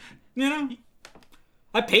 I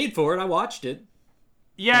paid for it. I watched it.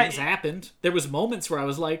 Yeah. Things happened. There was moments where I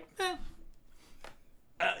was like,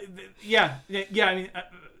 Yeah. I mean,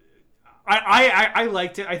 I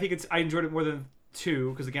liked it. I think I enjoyed it more than 2,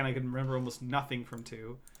 because again, I can remember almost nothing from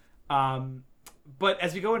 2. But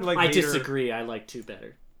as we go into I disagree. I like 2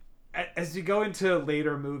 better. As you go into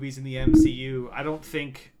later movies in the MCU, I don't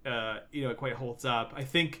think it quite holds up. I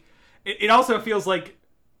think it also feels like,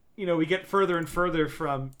 we get further and further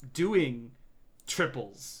from doing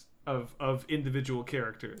triples of individual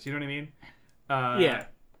characters. You know what I mean? Yeah.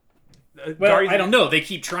 Well, I don't know. They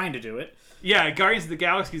keep trying to do it. Yeah, Guardians of the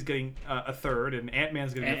Galaxy is getting a third, and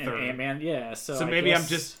Ant-Man's getting a third. Ant-Man, yeah. So maybe I'm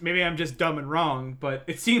just dumb and wrong, but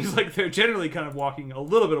it seems like they're generally kind of walking a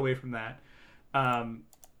little bit away from that.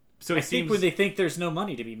 So I think when they think there's no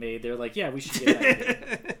money to be made, they're like, yeah, we should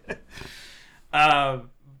get that.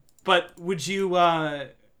 But would you,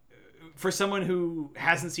 for someone who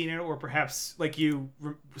hasn't seen it, or perhaps like you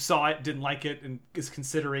saw it, didn't like it, and is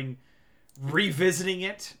considering revisiting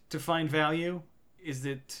it to find value, is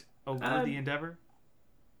it a worthy endeavor?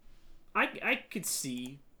 I could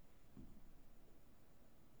see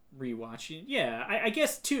rewatching. Yeah, I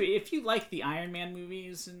guess too. If you like the Iron Man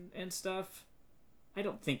movies and stuff, I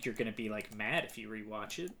don't think you're gonna be like mad if you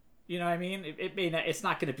rewatch it. You know what I mean? It may not. It's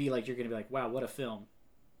not gonna be like you're gonna be like, wow, what a film.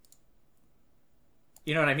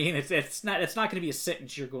 You know what I mean? It's not gonna be a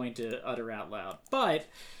sentence you're going to utter out loud. But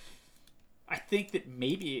I think that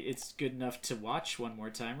maybe it's good enough to watch one more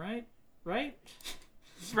time, right? Right.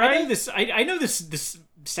 I know this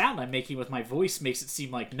sound I'm making with my voice makes it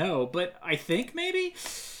seem like no, but I think maybe.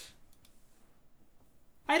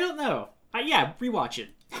 I don't know. Yeah, rewatch it.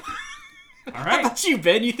 All right. How about you,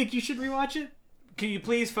 Ben? You think you should rewatch it? Can you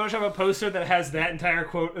please Photoshop a poster that has that entire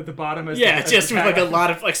quote at the bottom? As just with like a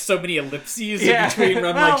lot of like so many ellipses in between. Where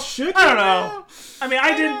I'm like, should I don't know. I mean,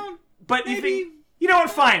 I didn't. But maybe. You know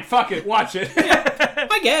what? Fine. Fuck it. Watch it.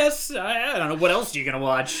 I guess. I don't know. What else are you going to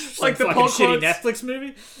watch? Like the fucking shitty Netflix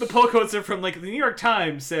movie? The pull quotes are from, like, the New York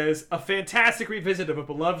Times says, a fantastic revisit of a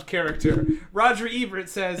beloved character. Roger Ebert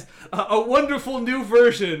says, a wonderful new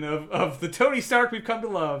version of the Tony Stark we've come to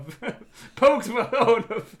love. Pogues Mahone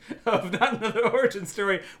of Not Another Origin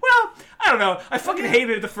Story. Well, I don't know. I fucking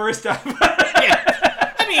hated it the first time.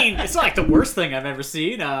 Yeah. I mean, it's not like the worst thing I've ever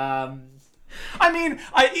seen. I mean,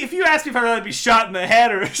 if you ask me if I'd rather be shot in the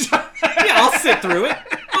head or shot... Yeah, I'll sit through it.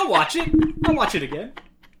 I'll watch it. I'll watch it again.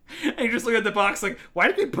 And you just look at the box like, why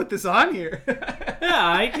did they put this on here? Yeah,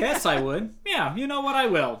 I guess I would. Yeah, you know what? I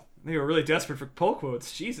will. They were really desperate for pull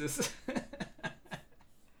quotes. Jesus.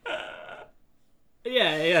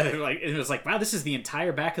 Yeah. It was like, wow, this is the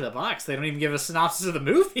entire back of the box. They don't even give a synopsis of the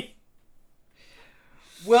movie.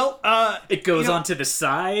 Well, it goes on to the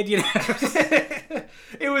side,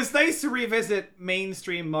 It was nice to revisit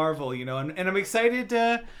mainstream Marvel, and I'm excited.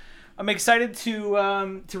 I'm excited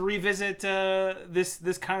to revisit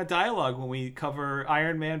this kind of dialogue when we cover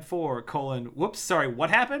Iron Man 4: Whoops, sorry,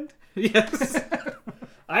 what happened? Yes.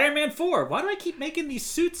 Iron Man 4. Why do I keep making these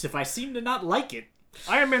suits if I seem to not like it?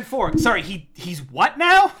 Iron Man 4. Sorry, he's what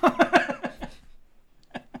now?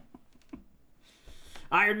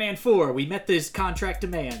 Iron Man 4, we met these contract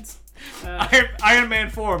demands. Iron Man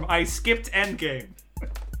 4, I skipped Endgame.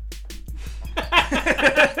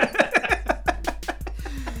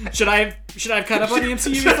 Should I have caught up on the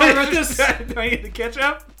MCU before I wrote this? Do I need to catch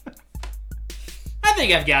up? I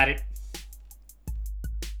think I've got it.